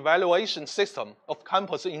experience evaluation system of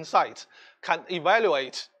Campus Insight can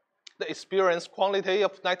evaluate the experience quality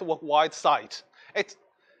of network-wide site. It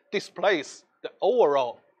displays the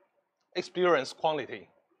overall experience quality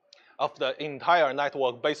of the entire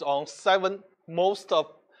network based on 7 most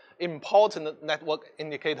important network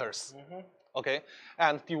indicators. Okay,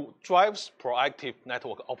 and drives proactive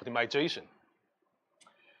network optimization.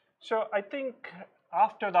 So I think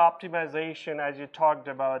after the optimization, as you talked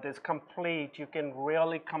about, is complete, you can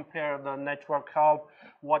really compare the network health,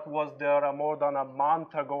 what was there more than a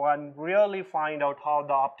month ago, and really find out how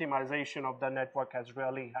the optimization of the network has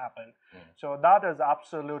really happened. So that is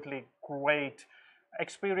absolutely great.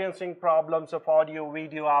 Experiencing problems of audio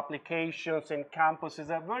video applications in campuses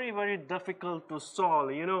are very, very difficult to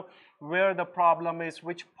solve. You know, where the problem is,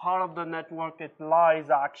 which part of the network it lies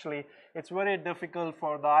actually. It's very difficult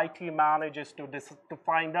for the IT managers to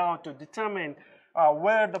find out, to determine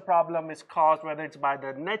where the problem is caused, whether it's by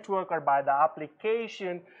the network or by the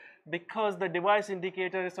application, because the device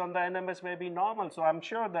indicators on the NMS may be normal. So I'm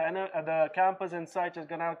sure the Campus Insight is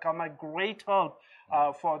going to come a great help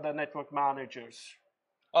for the network managers.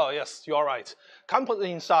 Oh, yes, you're right. Campus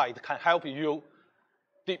Insight can help you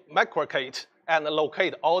demarcate and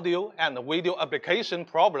locate audio and video application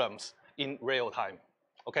problems in real time.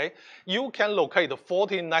 Okay, you can locate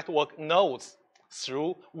 40 network nodes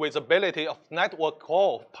through visibility of network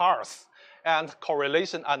call paths and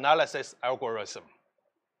correlation analysis algorithm.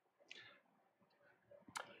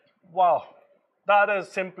 Wow, that is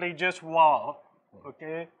simply just wow.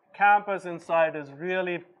 Okay, Campus Insight has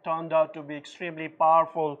really turned out to be extremely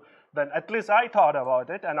powerful than at least I thought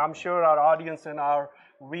about it, and I'm sure our audience and our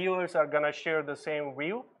viewers are going to share the same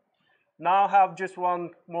view. Now I have just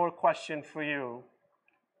one more question for you.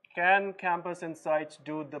 Can Campus Insights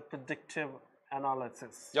do the predictive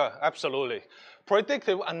analysis? Yeah, absolutely.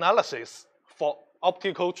 Predictive analysis for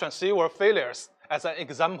optical transceiver failures as an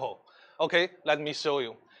example. Okay, let me show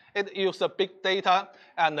you. It uses big data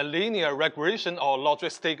and a linear regression or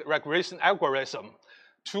logistic regression algorithm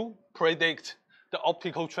to predict the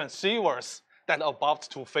optical transceivers that are about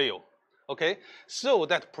to fail. Okay, so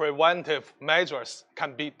that preventive measures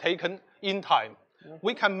can be taken in time.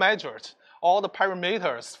 We can measure all the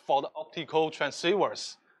parameters for the optical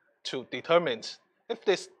transceivers to determine if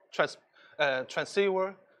this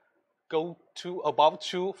transceiver about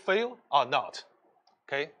to fail or not.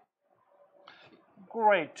 Okay.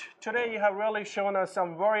 Great. Today you have really shown us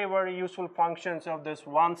some very, very useful functions of this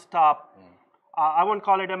one-stop. I won't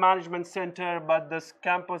call it a management center, but this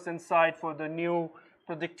Campus Insight for the new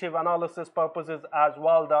predictive analysis purposes as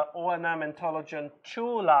well, the O&M intelligent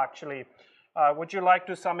tool actually. Would you like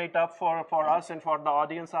to sum it up for us and for the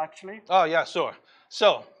audience actually? Oh yeah, sure.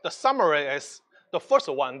 So the summary is the first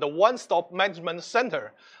one, the one-stop management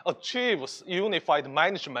center achieves unified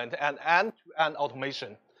management and end-to-end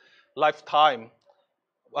automation, lifetime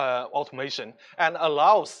automation, and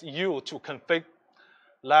allows you to configure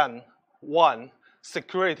LAN, WAN,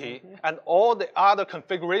 security, and all the other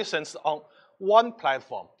configurations on one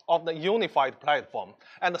platform, of the unified platform.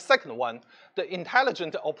 And the second one, the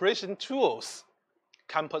intelligent operation tools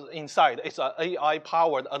campus inside is an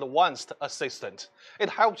AI-powered advanced assistant. It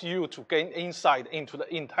helps you to gain insight into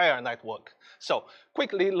the entire network. So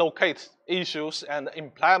quickly locate issues and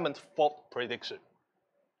implement fault prediction.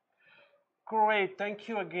 Great, thank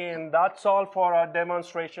you again. That's all for our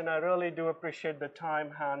demonstration. I really do appreciate the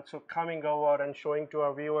time, Hans, for coming over and showing to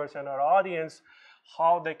our viewers and our audience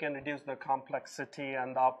how they can reduce the complexity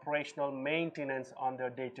and the operational maintenance on their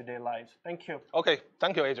day-to-day lives. Thank you. Okay,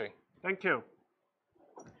 thank you, Adrian. Thank you.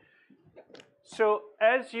 So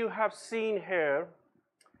as you have seen here,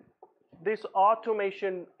 this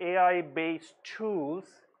automation AI-based tools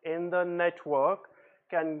in the network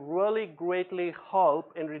can really greatly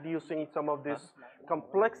help in reducing some of this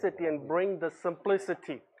complexity and bring the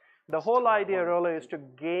simplicity. The whole idea really is to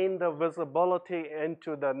gain the visibility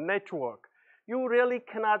into the network. You really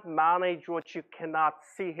cannot manage what you cannot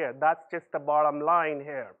see here. That's just the bottom line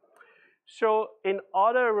here. So in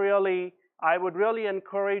order really, I would really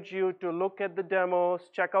encourage you to look at the demos,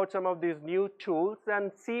 check out some of these new tools,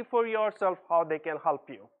 and see for yourself how they can help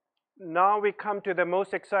you. Now we come to the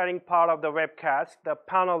most exciting part of the webcast, the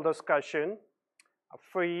panel discussion.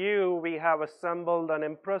 For you, we have assembled an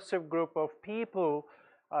impressive group of people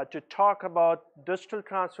to talk about digital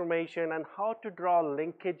transformation and how to draw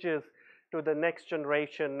linkages to the next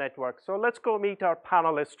generation network. So let's go meet our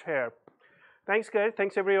panelists here. Thanks guys,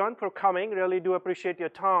 thanks everyone for coming. Really do appreciate your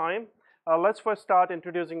time. Let's first start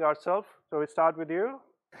introducing ourselves. So we start with you.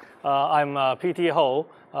 I'm P.T. Ho,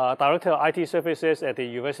 Director of IT Services at the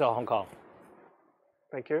University of Hong Kong.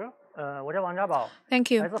 Thank you.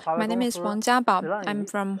 Thank you. My name is Wang Jiabao. I'm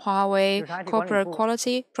from Huawei Corporate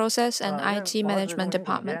Quality, Process and IT Management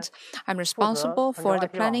Department. I'm responsible for the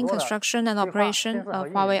planning, construction, and operation of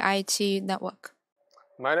Huawei IT network.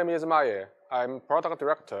 My name is Ma Ye. I'm Product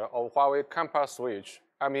Director of Huawei Campus Switch.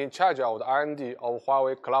 I'm in charge of the R&D of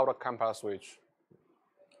Huawei Cloud Campus Switch.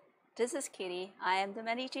 This is Kitty. I am the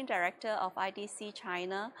Managing Director of IDC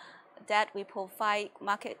China, that we provide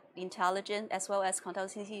market intelligence as well as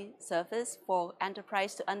consultancy service for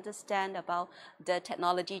enterprise to understand about the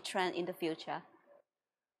technology trend in the future.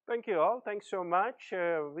 Thank you all. Thanks so much.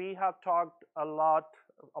 We have talked a lot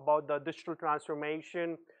about the digital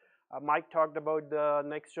transformation. Mike talked about the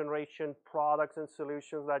next generation products and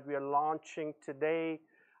solutions that we are launching today.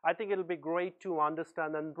 I think it'll be great to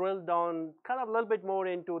understand and drill down kind of a little bit more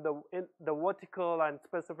into the vertical and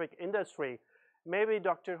specific industry. Maybe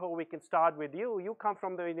Dr. Ho, we can start with you. You come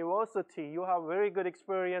from the university. You have very good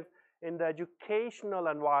experience in the educational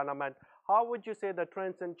environment. How would you say the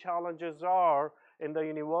trends and challenges are in the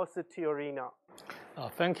university arena?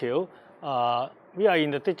 Thank you. We are in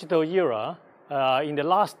the digital era. In the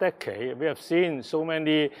last decade, we have seen so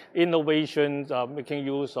many innovations making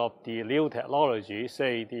use of the new technology,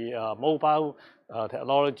 say the mobile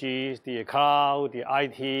technologies, the cloud, the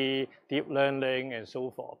IT, deep learning, and so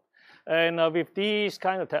forth. And with these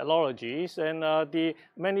kind of technologies, and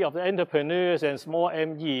many of the entrepreneurs and small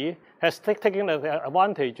ME has taken the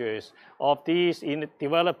advantages of these in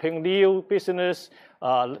developing new business,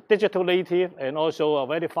 digital native, and also a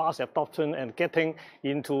very fast adoption and getting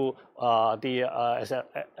into as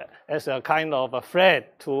a kind of a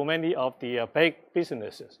threat to many of the big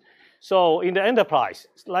businesses. So in the enterprise,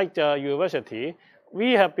 like the university,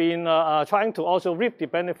 we have been trying to also reap the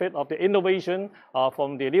benefit of the innovation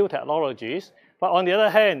from the new technologies. But on the other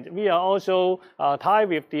hand, we are also tied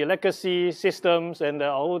with the legacy systems and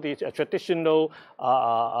all the traditional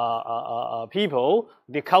people,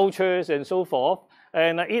 the cultures and so forth.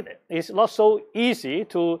 And it is not so easy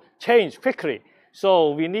to change quickly.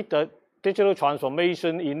 So we need the digital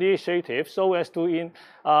transformation initiative so as to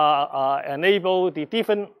enable the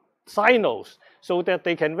different silos so that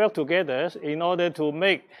they can work together in order to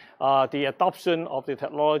make the adoption of the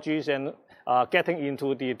technologies and getting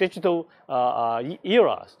into the digital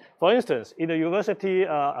eras. For instance, in the university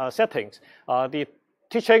settings, the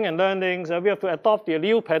teaching and learning, we have to adopt the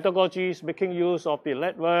new pedagogies, making use of the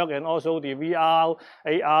network and also the VR,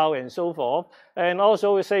 AR, and so forth. And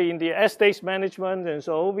also, say, in the estate management, and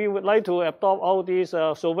so we would like to adopt all these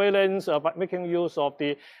surveillance by making use of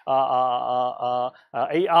the AI,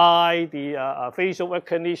 the facial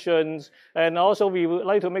recognitions, and also we would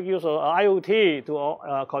like to make use of IoT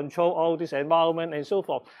to control all this environment and so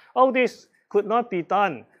forth. All this could not be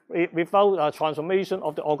done without transformation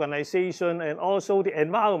of the organization and also the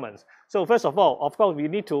environment. So first of all, of course, we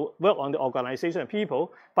need to work on the organization and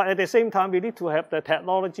people, but at the same time, we need to have the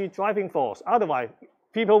technology driving force. Otherwise,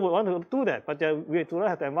 people would want to do that, but we do not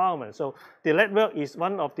have the environment. So the network is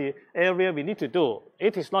one of the areas we need to do.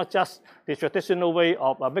 It is not just the traditional way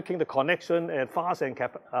of making the connection and fast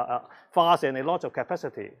and a lot of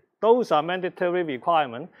capacity. Those are mandatory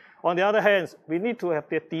requirements. On the other hand, we need to have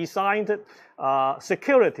the designed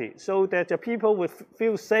security so that the people will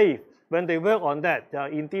feel safe when they work on that.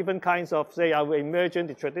 In different kinds of, say, our emergent,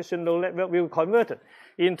 the traditional network, we will convert it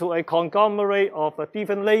into a conglomerate of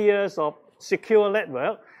different layers of secure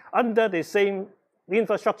network under the same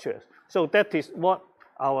infrastructure. So that is what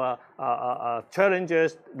our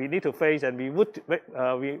challenges we need to face, and we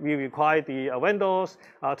require the vendors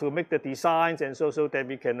to make the designs, and so that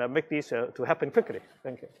we can make this to happen quickly.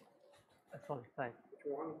 Thank you.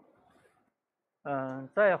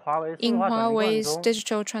 In Huawei's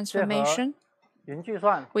digital transformation,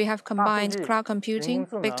 we have combined cloud computing,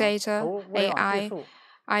 big data, AI,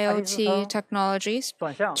 IoT technologies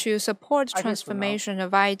to support transformation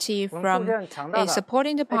of IT from a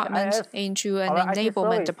supporting department into an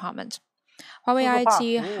enablement department. Huawei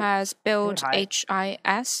IT has built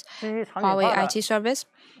HIS, Huawei IT Service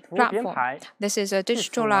Platform. This is a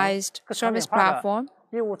digitalized service platform,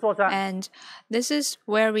 and this is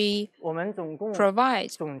where we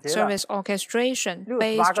provide service orchestration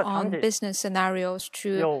based on business scenarios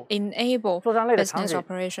to enable business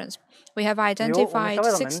operations. We have identified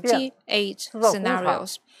 68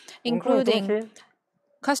 scenarios, including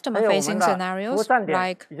customer-facing scenarios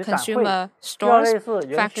like consumer stores,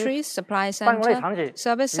 factories, supply center,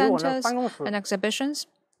 service centers, and exhibitions,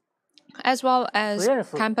 as well as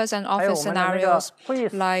campus and office scenarios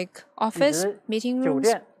like office, meeting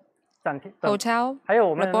rooms, hotel,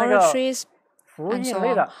 laboratories, and so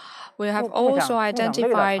on. We have also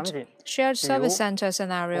identified shared service center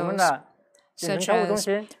scenarios, such as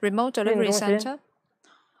remote delivery center,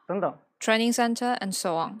 training center, and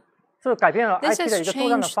so on. This has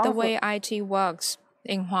changed the way IT works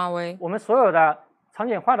in Huawei.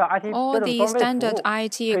 All the standard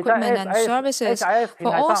IT equipment and services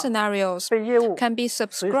for all scenarios can be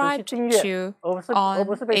subscribed to on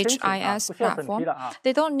HIS platform.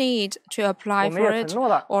 They don't need to apply for it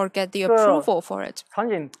or get the approval for it.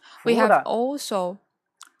 We have also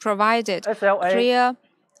provided clear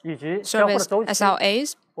service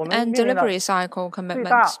SLAs and delivery cycle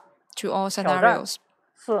commitments to all scenarios.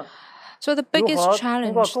 So the biggest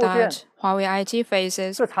challenge that Huawei IT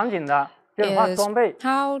faces is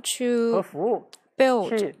how to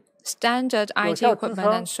build standard IT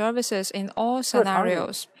equipment and services in all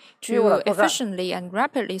scenarios to efficiently and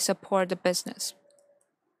rapidly support the business.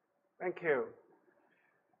 Thank you.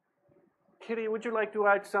 Kitty, would you like to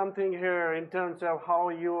add something here in terms of how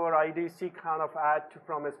your IDC kind of add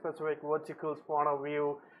from a specific verticals point of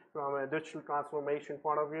view, from a digital transformation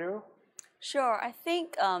point of view? Sure. I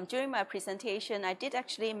think during my presentation, I did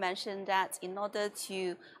actually mention that in order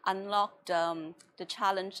to unlock the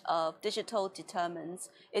challenge of digital determinants,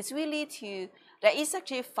 it's really there is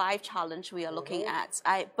actually 5 challenges we are looking at.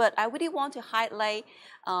 But I really want to highlight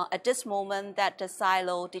at this moment that the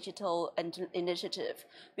silo digital initiative,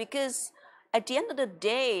 because at the end of the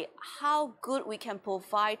day, how good we can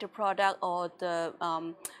provide the product or the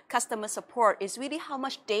customer support is really how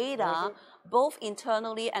much data, both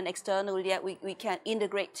internally and externally, that we can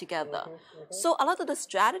integrate together. So a lot of the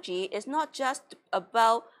strategy is not just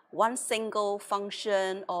about one single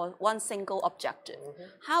function or one single objective.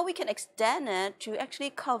 How we can extend it to actually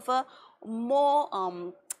cover more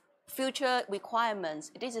future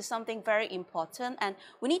requirements. This is something very important, and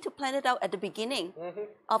we need to plan it out at the beginning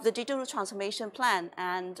of the digital transformation plan.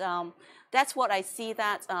 And that's what I see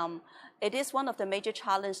that it is one of the major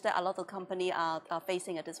challenges that a lot of companies are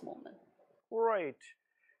facing at this moment. Right.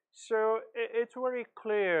 So it's very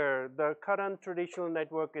clear the current traditional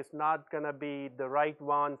network is not going to be the right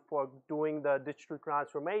one for doing the digital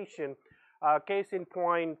transformation. Case in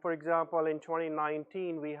point, for example, in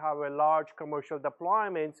 2019, we have a large commercial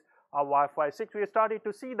deployments of Wi-Fi 6. We started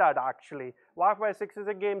to see that actually. Wi-Fi 6 is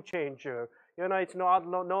a game changer. You know, it's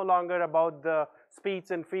no longer about the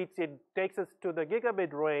speeds and feeds. It takes us to the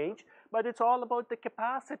gigabit range, but it's all about the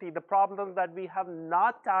capacity, the problems that we have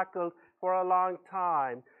not tackled for a long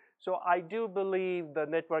time. So I do believe the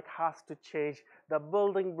network has to change. The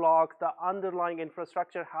building blocks, the underlying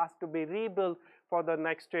infrastructure has to be rebuilt for the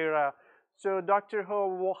next era. So Dr.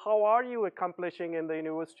 Ho, how are you accomplishing in the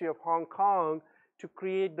University of Hong Kong to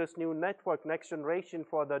create this new network, next generation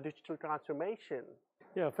for the digital transformation?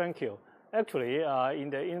 Yeah, thank you. Actually,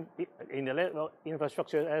 in the network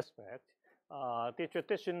infrastructure aspect, the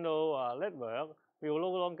traditional network will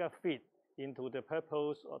no longer fit into the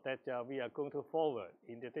purpose that we are going to forward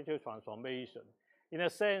in the digital transformation. in a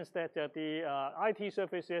sense that the IT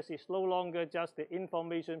services is no longer just the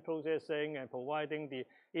information processing and providing the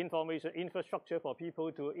information infrastructure for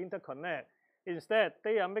people to interconnect. Instead,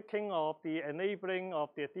 they are making of the enabling of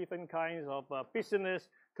the different kinds of business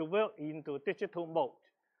to work into digital mode.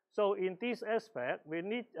 So in this aspect, we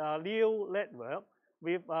need a new network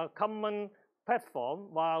with a common platform,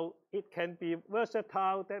 while it can be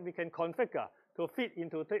versatile that we can configure to fit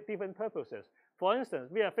into different purposes. For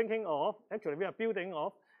instance, we are thinking of, actually we are building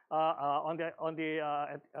of, on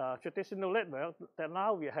the traditional network that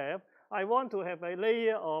now we have, I want to have a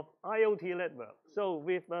layer of IoT network. So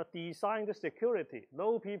with designed security,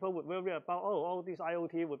 no people would worry about, oh, all this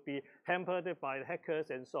IoT would be hampered by hackers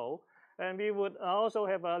and so. And we would also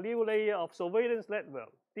have a new layer of surveillance network.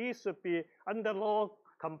 These should be under law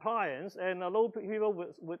compliance, and no people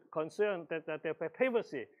would concern that their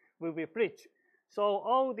privacy will be breached. So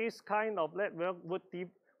all this kind of network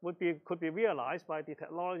could be realized by the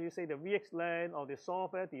technology, say the VXLAN or the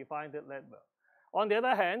software-defined network. On the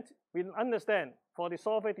other hand, we understand for the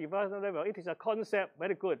software-defined network, it is a concept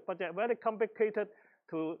very good, but they're very complicated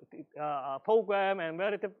to program and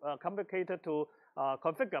very complicated to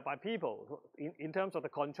configured by people in terms of the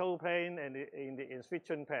control plane and in the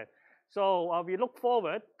switching plane. So we look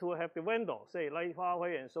forward to have the vendor, say like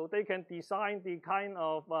Huawei, and so they can design the kind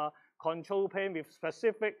of control plane with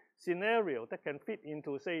specific scenario that can fit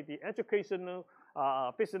into, say, the educational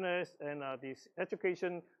business and this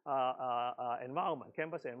education environment,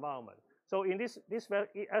 campus environment. So in this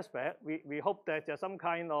aspect, we hope that some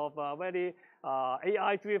kind of very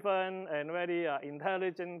AI-driven and very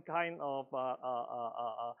intelligent kind of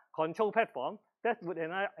control platform that would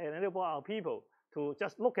enable our people to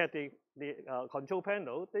just look at the control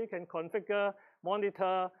panel. They can configure,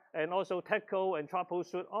 monitor, and also tackle and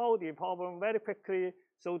troubleshoot all the problems very quickly,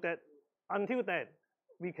 so that until then,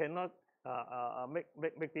 we cannot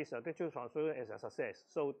make this digital transformation as a success.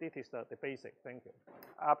 So this is the basic. Thank you.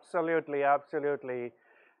 Absolutely, absolutely.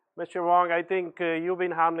 Mr. Wong, I think you've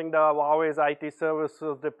been handling the Huawei's IT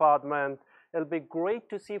services department. It'll be great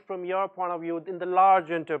to see from your point of view in the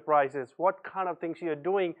large enterprises, what kind of things you're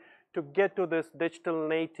doing to get to this digital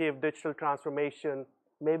native, digital transformation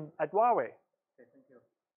maybe at Huawei. Okay, thank you.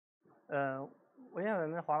 Well,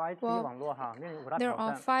 there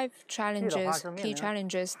are 5 challenges, key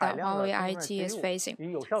challenges that Huawei IT is facing.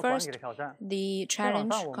 First, the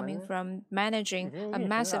challenge coming from managing a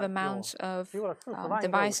massive amount of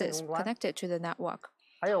devices connected to the network.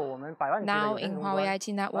 Now in Huawei IT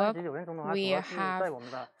network, we have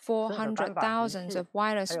 400,000 of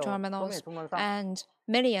wireless terminals and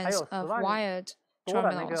millions of wired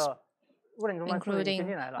terminals,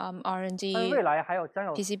 including R&D,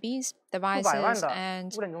 PCBs, devices,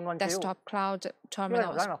 and desktop cloud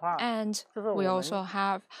terminals. And we also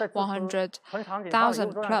have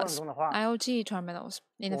 100,000 plus IoT terminals.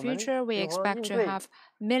 In the future, we expect to have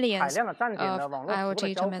millions of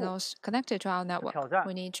IoT terminals connected to our network.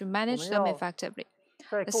 We need to manage them effectively.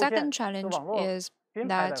 The second challenge is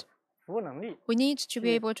that we need to be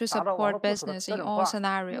able to support business in all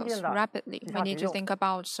scenarios rapidly. We need to think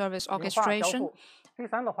about service orchestration,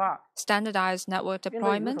 standardized network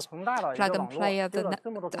deployment, plug-and-play of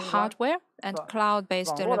the hardware, and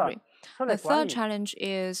cloud-based delivery. The third challenge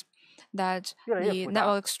is that the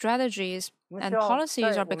network strategies and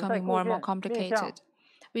policies are becoming more and more complicated.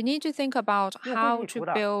 We need to think about how to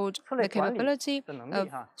build the capability of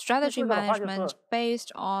strategy management based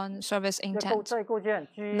on service intent.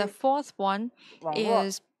 The fourth one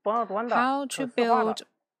is how to build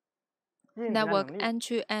network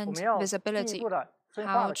end-to-end visibility,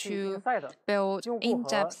 how to build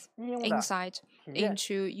in-depth insight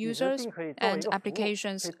into users and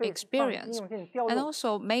applications experience, and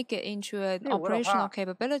also make it into an operational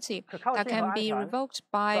capability that can be revoked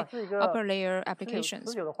by upper layer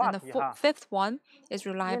applications. And the fifth one is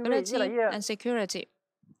reliability and security.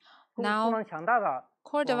 Now,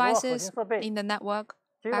 core devices in the network,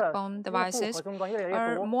 backbone devices,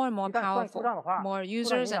 are more and more powerful. More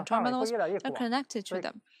users and terminals are connected to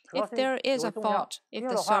them. If there is a fault, if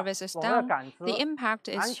the service is down, the impact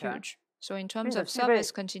is huge. So in terms of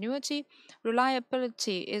service continuity,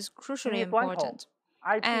 reliability is crucially important.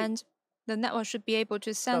 And the network should be able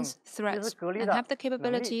to sense threats and have the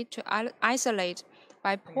capability to isolate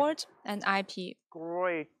by port and IP.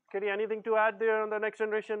 Great. Kitty, anything to add there on the next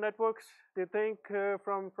generation networks, do you think,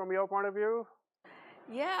 from your point of view?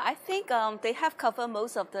 Yeah, I think they have covered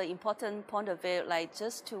most of the important point of it, like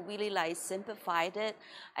just to really simplify it.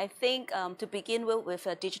 I think to begin with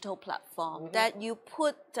a digital platform that you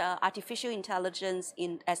put artificial intelligence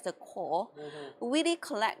in as the core, really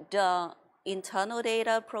collect the internal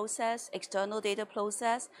data process, external data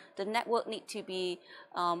process. The network need to be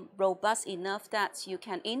robust enough that you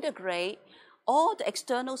can integrate all the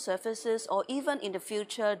external services, or even in the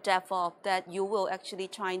future DevOps that you will actually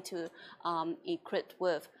trying to encrypt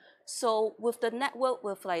with. So with the network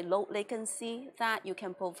with like low latency, that you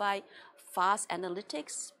can provide fast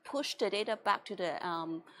analytics, push the data back to the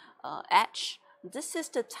edge. This is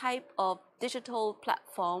the type of digital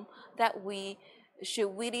platform that we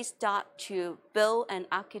should really start to build and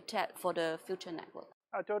architect for the future network.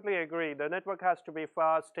 I totally agree. The network has to be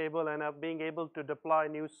fast, stable, and being able to deploy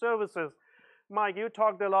new services. Mike, you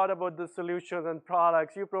talked a lot about the solutions and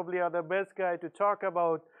products. You probably are the best guy to talk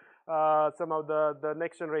about some of the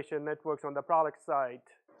next generation networks on the product side.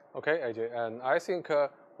 Okay, AJ, and I think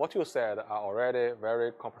what you said are already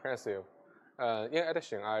very comprehensive. In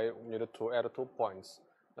addition, I need to add 2 points.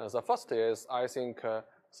 The first is, I think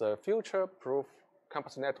the future-proof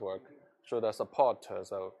campus network should support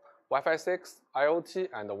the Wi-Fi 6, IoT,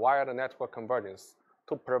 and wired network convergence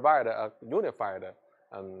to provide a unified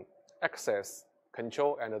access,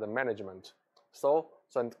 control, and the management. So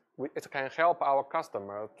it can help our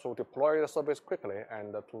customer to deploy the service quickly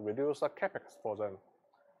and to reduce the capex for them.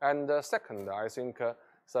 And second, I think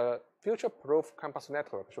the future-proof campus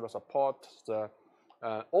network should support the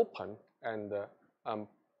open and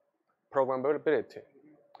programmability.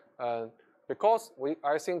 Because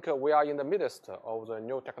I think we are in the midst of the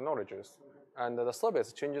new technologies, and the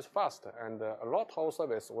service changes fast, and a lot of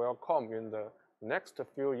service will come in the next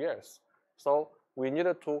few years. So we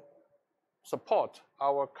needed to support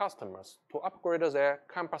our customers to upgrade their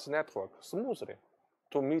campus network smoothly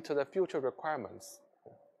to meet the future requirements.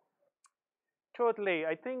 Totally.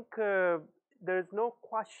 I think there's no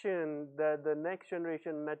question that the next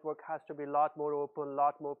generation network has to be a lot more open, a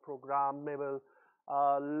lot more programmable,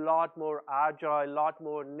 a lot more agile, a lot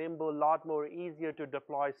more nimble, a lot more easier to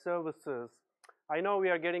deploy services. I know we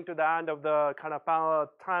are getting to the end of the kind of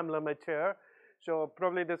time limit here, so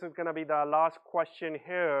probably this is going to be the last question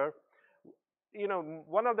here. You know,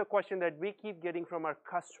 one of the questions that we keep getting from our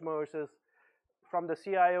customers is, from the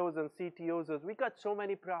CIOs and CTOs, is we got so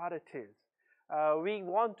many priorities. We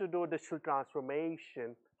want to do digital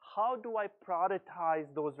transformation. How do I prioritize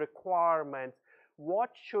those requirements? What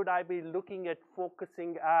should I be looking at,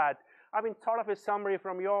 focusing at? I mean, sort of a summary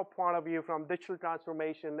from your point of view from digital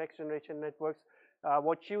transformation, next generation networks,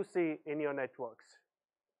 what you see in your networks.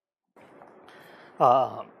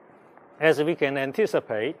 As we can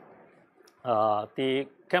anticipate, the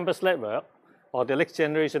campus network or the next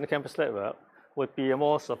generation campus network would be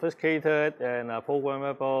more sophisticated and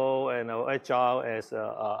programmable and agile, as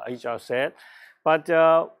HR said. But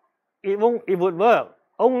it would work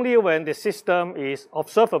only when the system is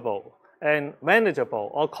observable and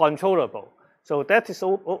manageable or controllable. So that is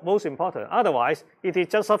most important. Otherwise, it is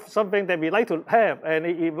just something that we like to have, and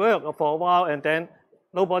it works for a while, and then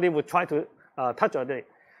nobody would try to touch on it.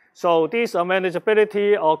 So this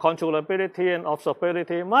manageability or controllability and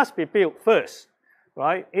observability must be built first,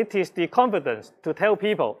 right? It is the confidence to tell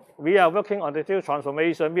people we are working on digital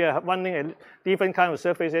transformation, we are running different kind of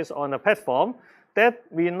services on a platform, that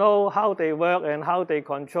we know how they work and how they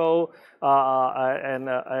control and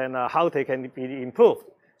how they can be improved.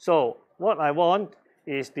 So what I want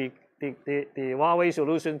is the Huawei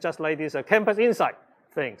solution, just like this campus insight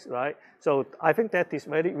things, right? So I think that is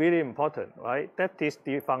very, really important, right? That is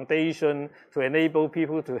the foundation to enable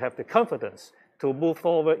people to have the confidence to move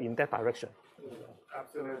forward in that direction.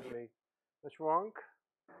 Absolutely. Mr. Wong?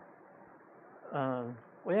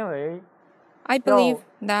 I believe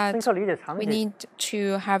that we need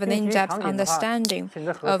to have an in-depth understanding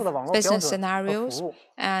of business scenarios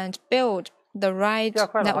and build the right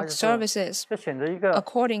network services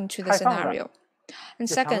according to the scenario. And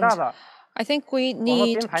second, I think we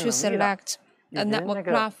need to select a network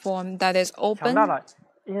platform that is open,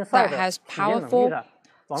 that has powerful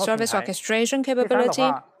service orchestration capability,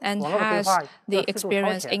 and has the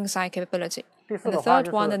experience insight capability. And the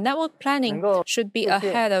third one, the network planning should be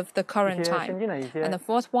ahead of the current time. And the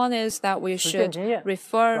fourth one is that we should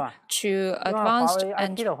refer to advanced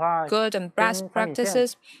and good and best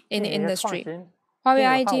practices in the industry.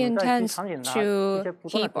 Huawei IT intends to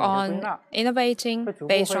keep on innovating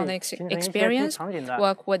based on experience,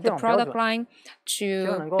 work with the product line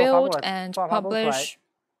to build and publish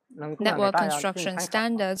network construction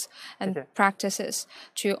standards and practices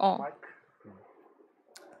to all.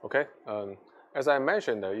 Okay, as I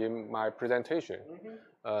mentioned in my presentation,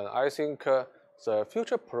 I think the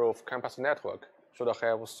future-proof campus network should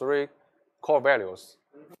have 3 core values.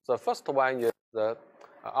 The first one is the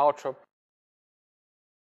ultra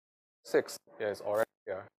 6 is already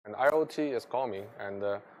here, and IoT is coming, and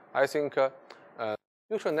I think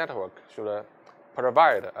future network should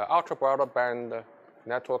provide an ultra broadband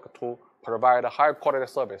network to provide a high quality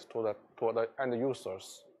service to the end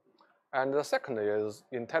users. And the second is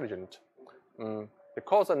intelligent,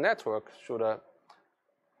 because the network should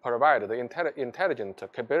provide the intelligent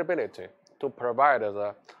capability to provide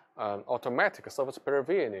the automatic service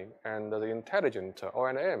provisioning and the intelligent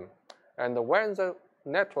O&M. And when the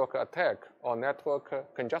network attack or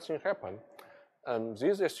network congestion happen,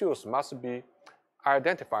 these issues must be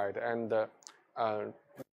identified and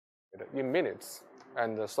in minutes.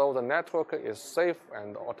 And so the network is safe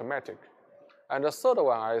and automatic. And the third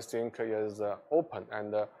one, I think, is open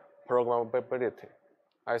and programmability.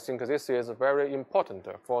 I think this is very important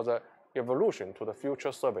for the evolution to the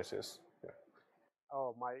future services. Yeah.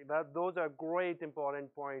 Oh, Mike, those are great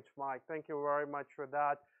important points, Mike. Thank you very much for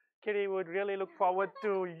that. Kitty, would really look forward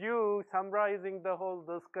to you summarizing the whole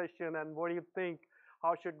discussion, and what do you think?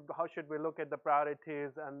 How should we look at the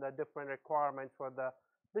priorities and the different requirements for the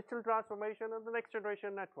digital transformation of the next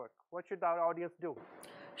generation network? What should our audience do?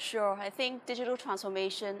 Sure. I think digital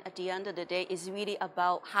transformation at the end of the day is really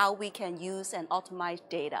about how we can use and optimize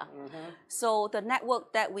data. So the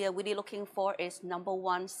network that we are really looking for is, number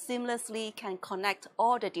one, seamlessly can connect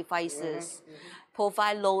all the devices,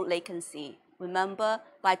 provide low latency. Remember,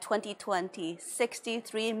 by 2020,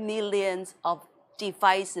 63 million of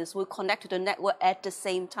devices will connect to the network at the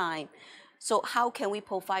same time. So how can we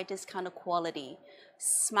provide this kind of quality,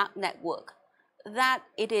 smart network, that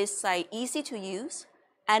it is easy to use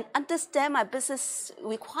and understand my business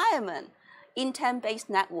requirement, intent-based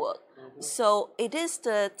network. So it is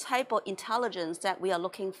the type of intelligence that we are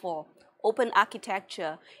looking for. Open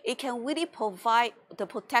architecture, it can really provide the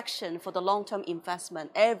protection for the long-term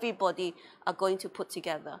investment everybody are going to put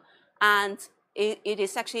together. And it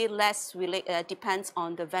is actually less depends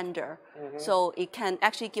on the vendor. So it can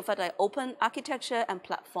actually give us an open architecture and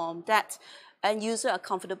platform that end users are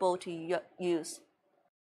comfortable to use.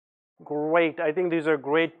 Great. I think these are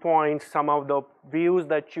great points. Some of the views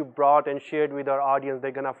that you brought and shared with our audience,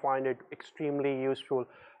 they're going to find it extremely useful.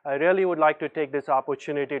 I really would like to take this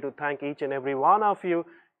opportunity to thank each and every one of you.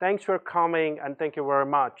 Thanks for coming, and thank you very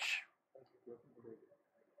much.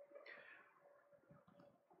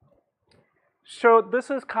 So this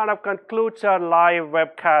is kind of concludes our live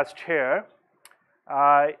webcast here.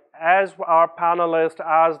 As our panelists,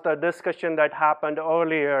 as the discussion that happened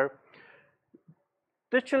earlier,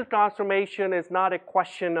 digital transformation is not a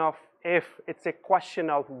question of if, it's a question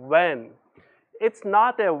of when. It's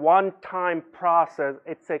not a one-time process,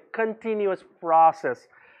 it's a continuous process.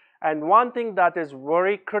 And one thing that is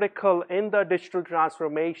very critical in the digital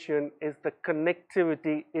transformation is the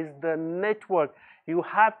connectivity, is the network. You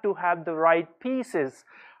have to have the right pieces.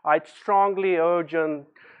 I strongly urge and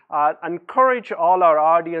encourage all our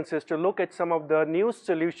audiences to look at some of the new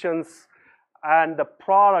solutions and the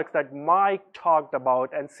products that Mike talked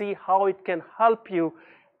about and see how it can help you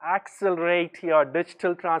accelerate your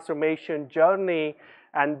digital transformation journey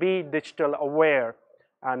and be digital aware.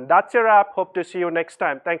 And that's a wrap. Hope to see you next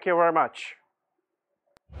time. Thank you very much.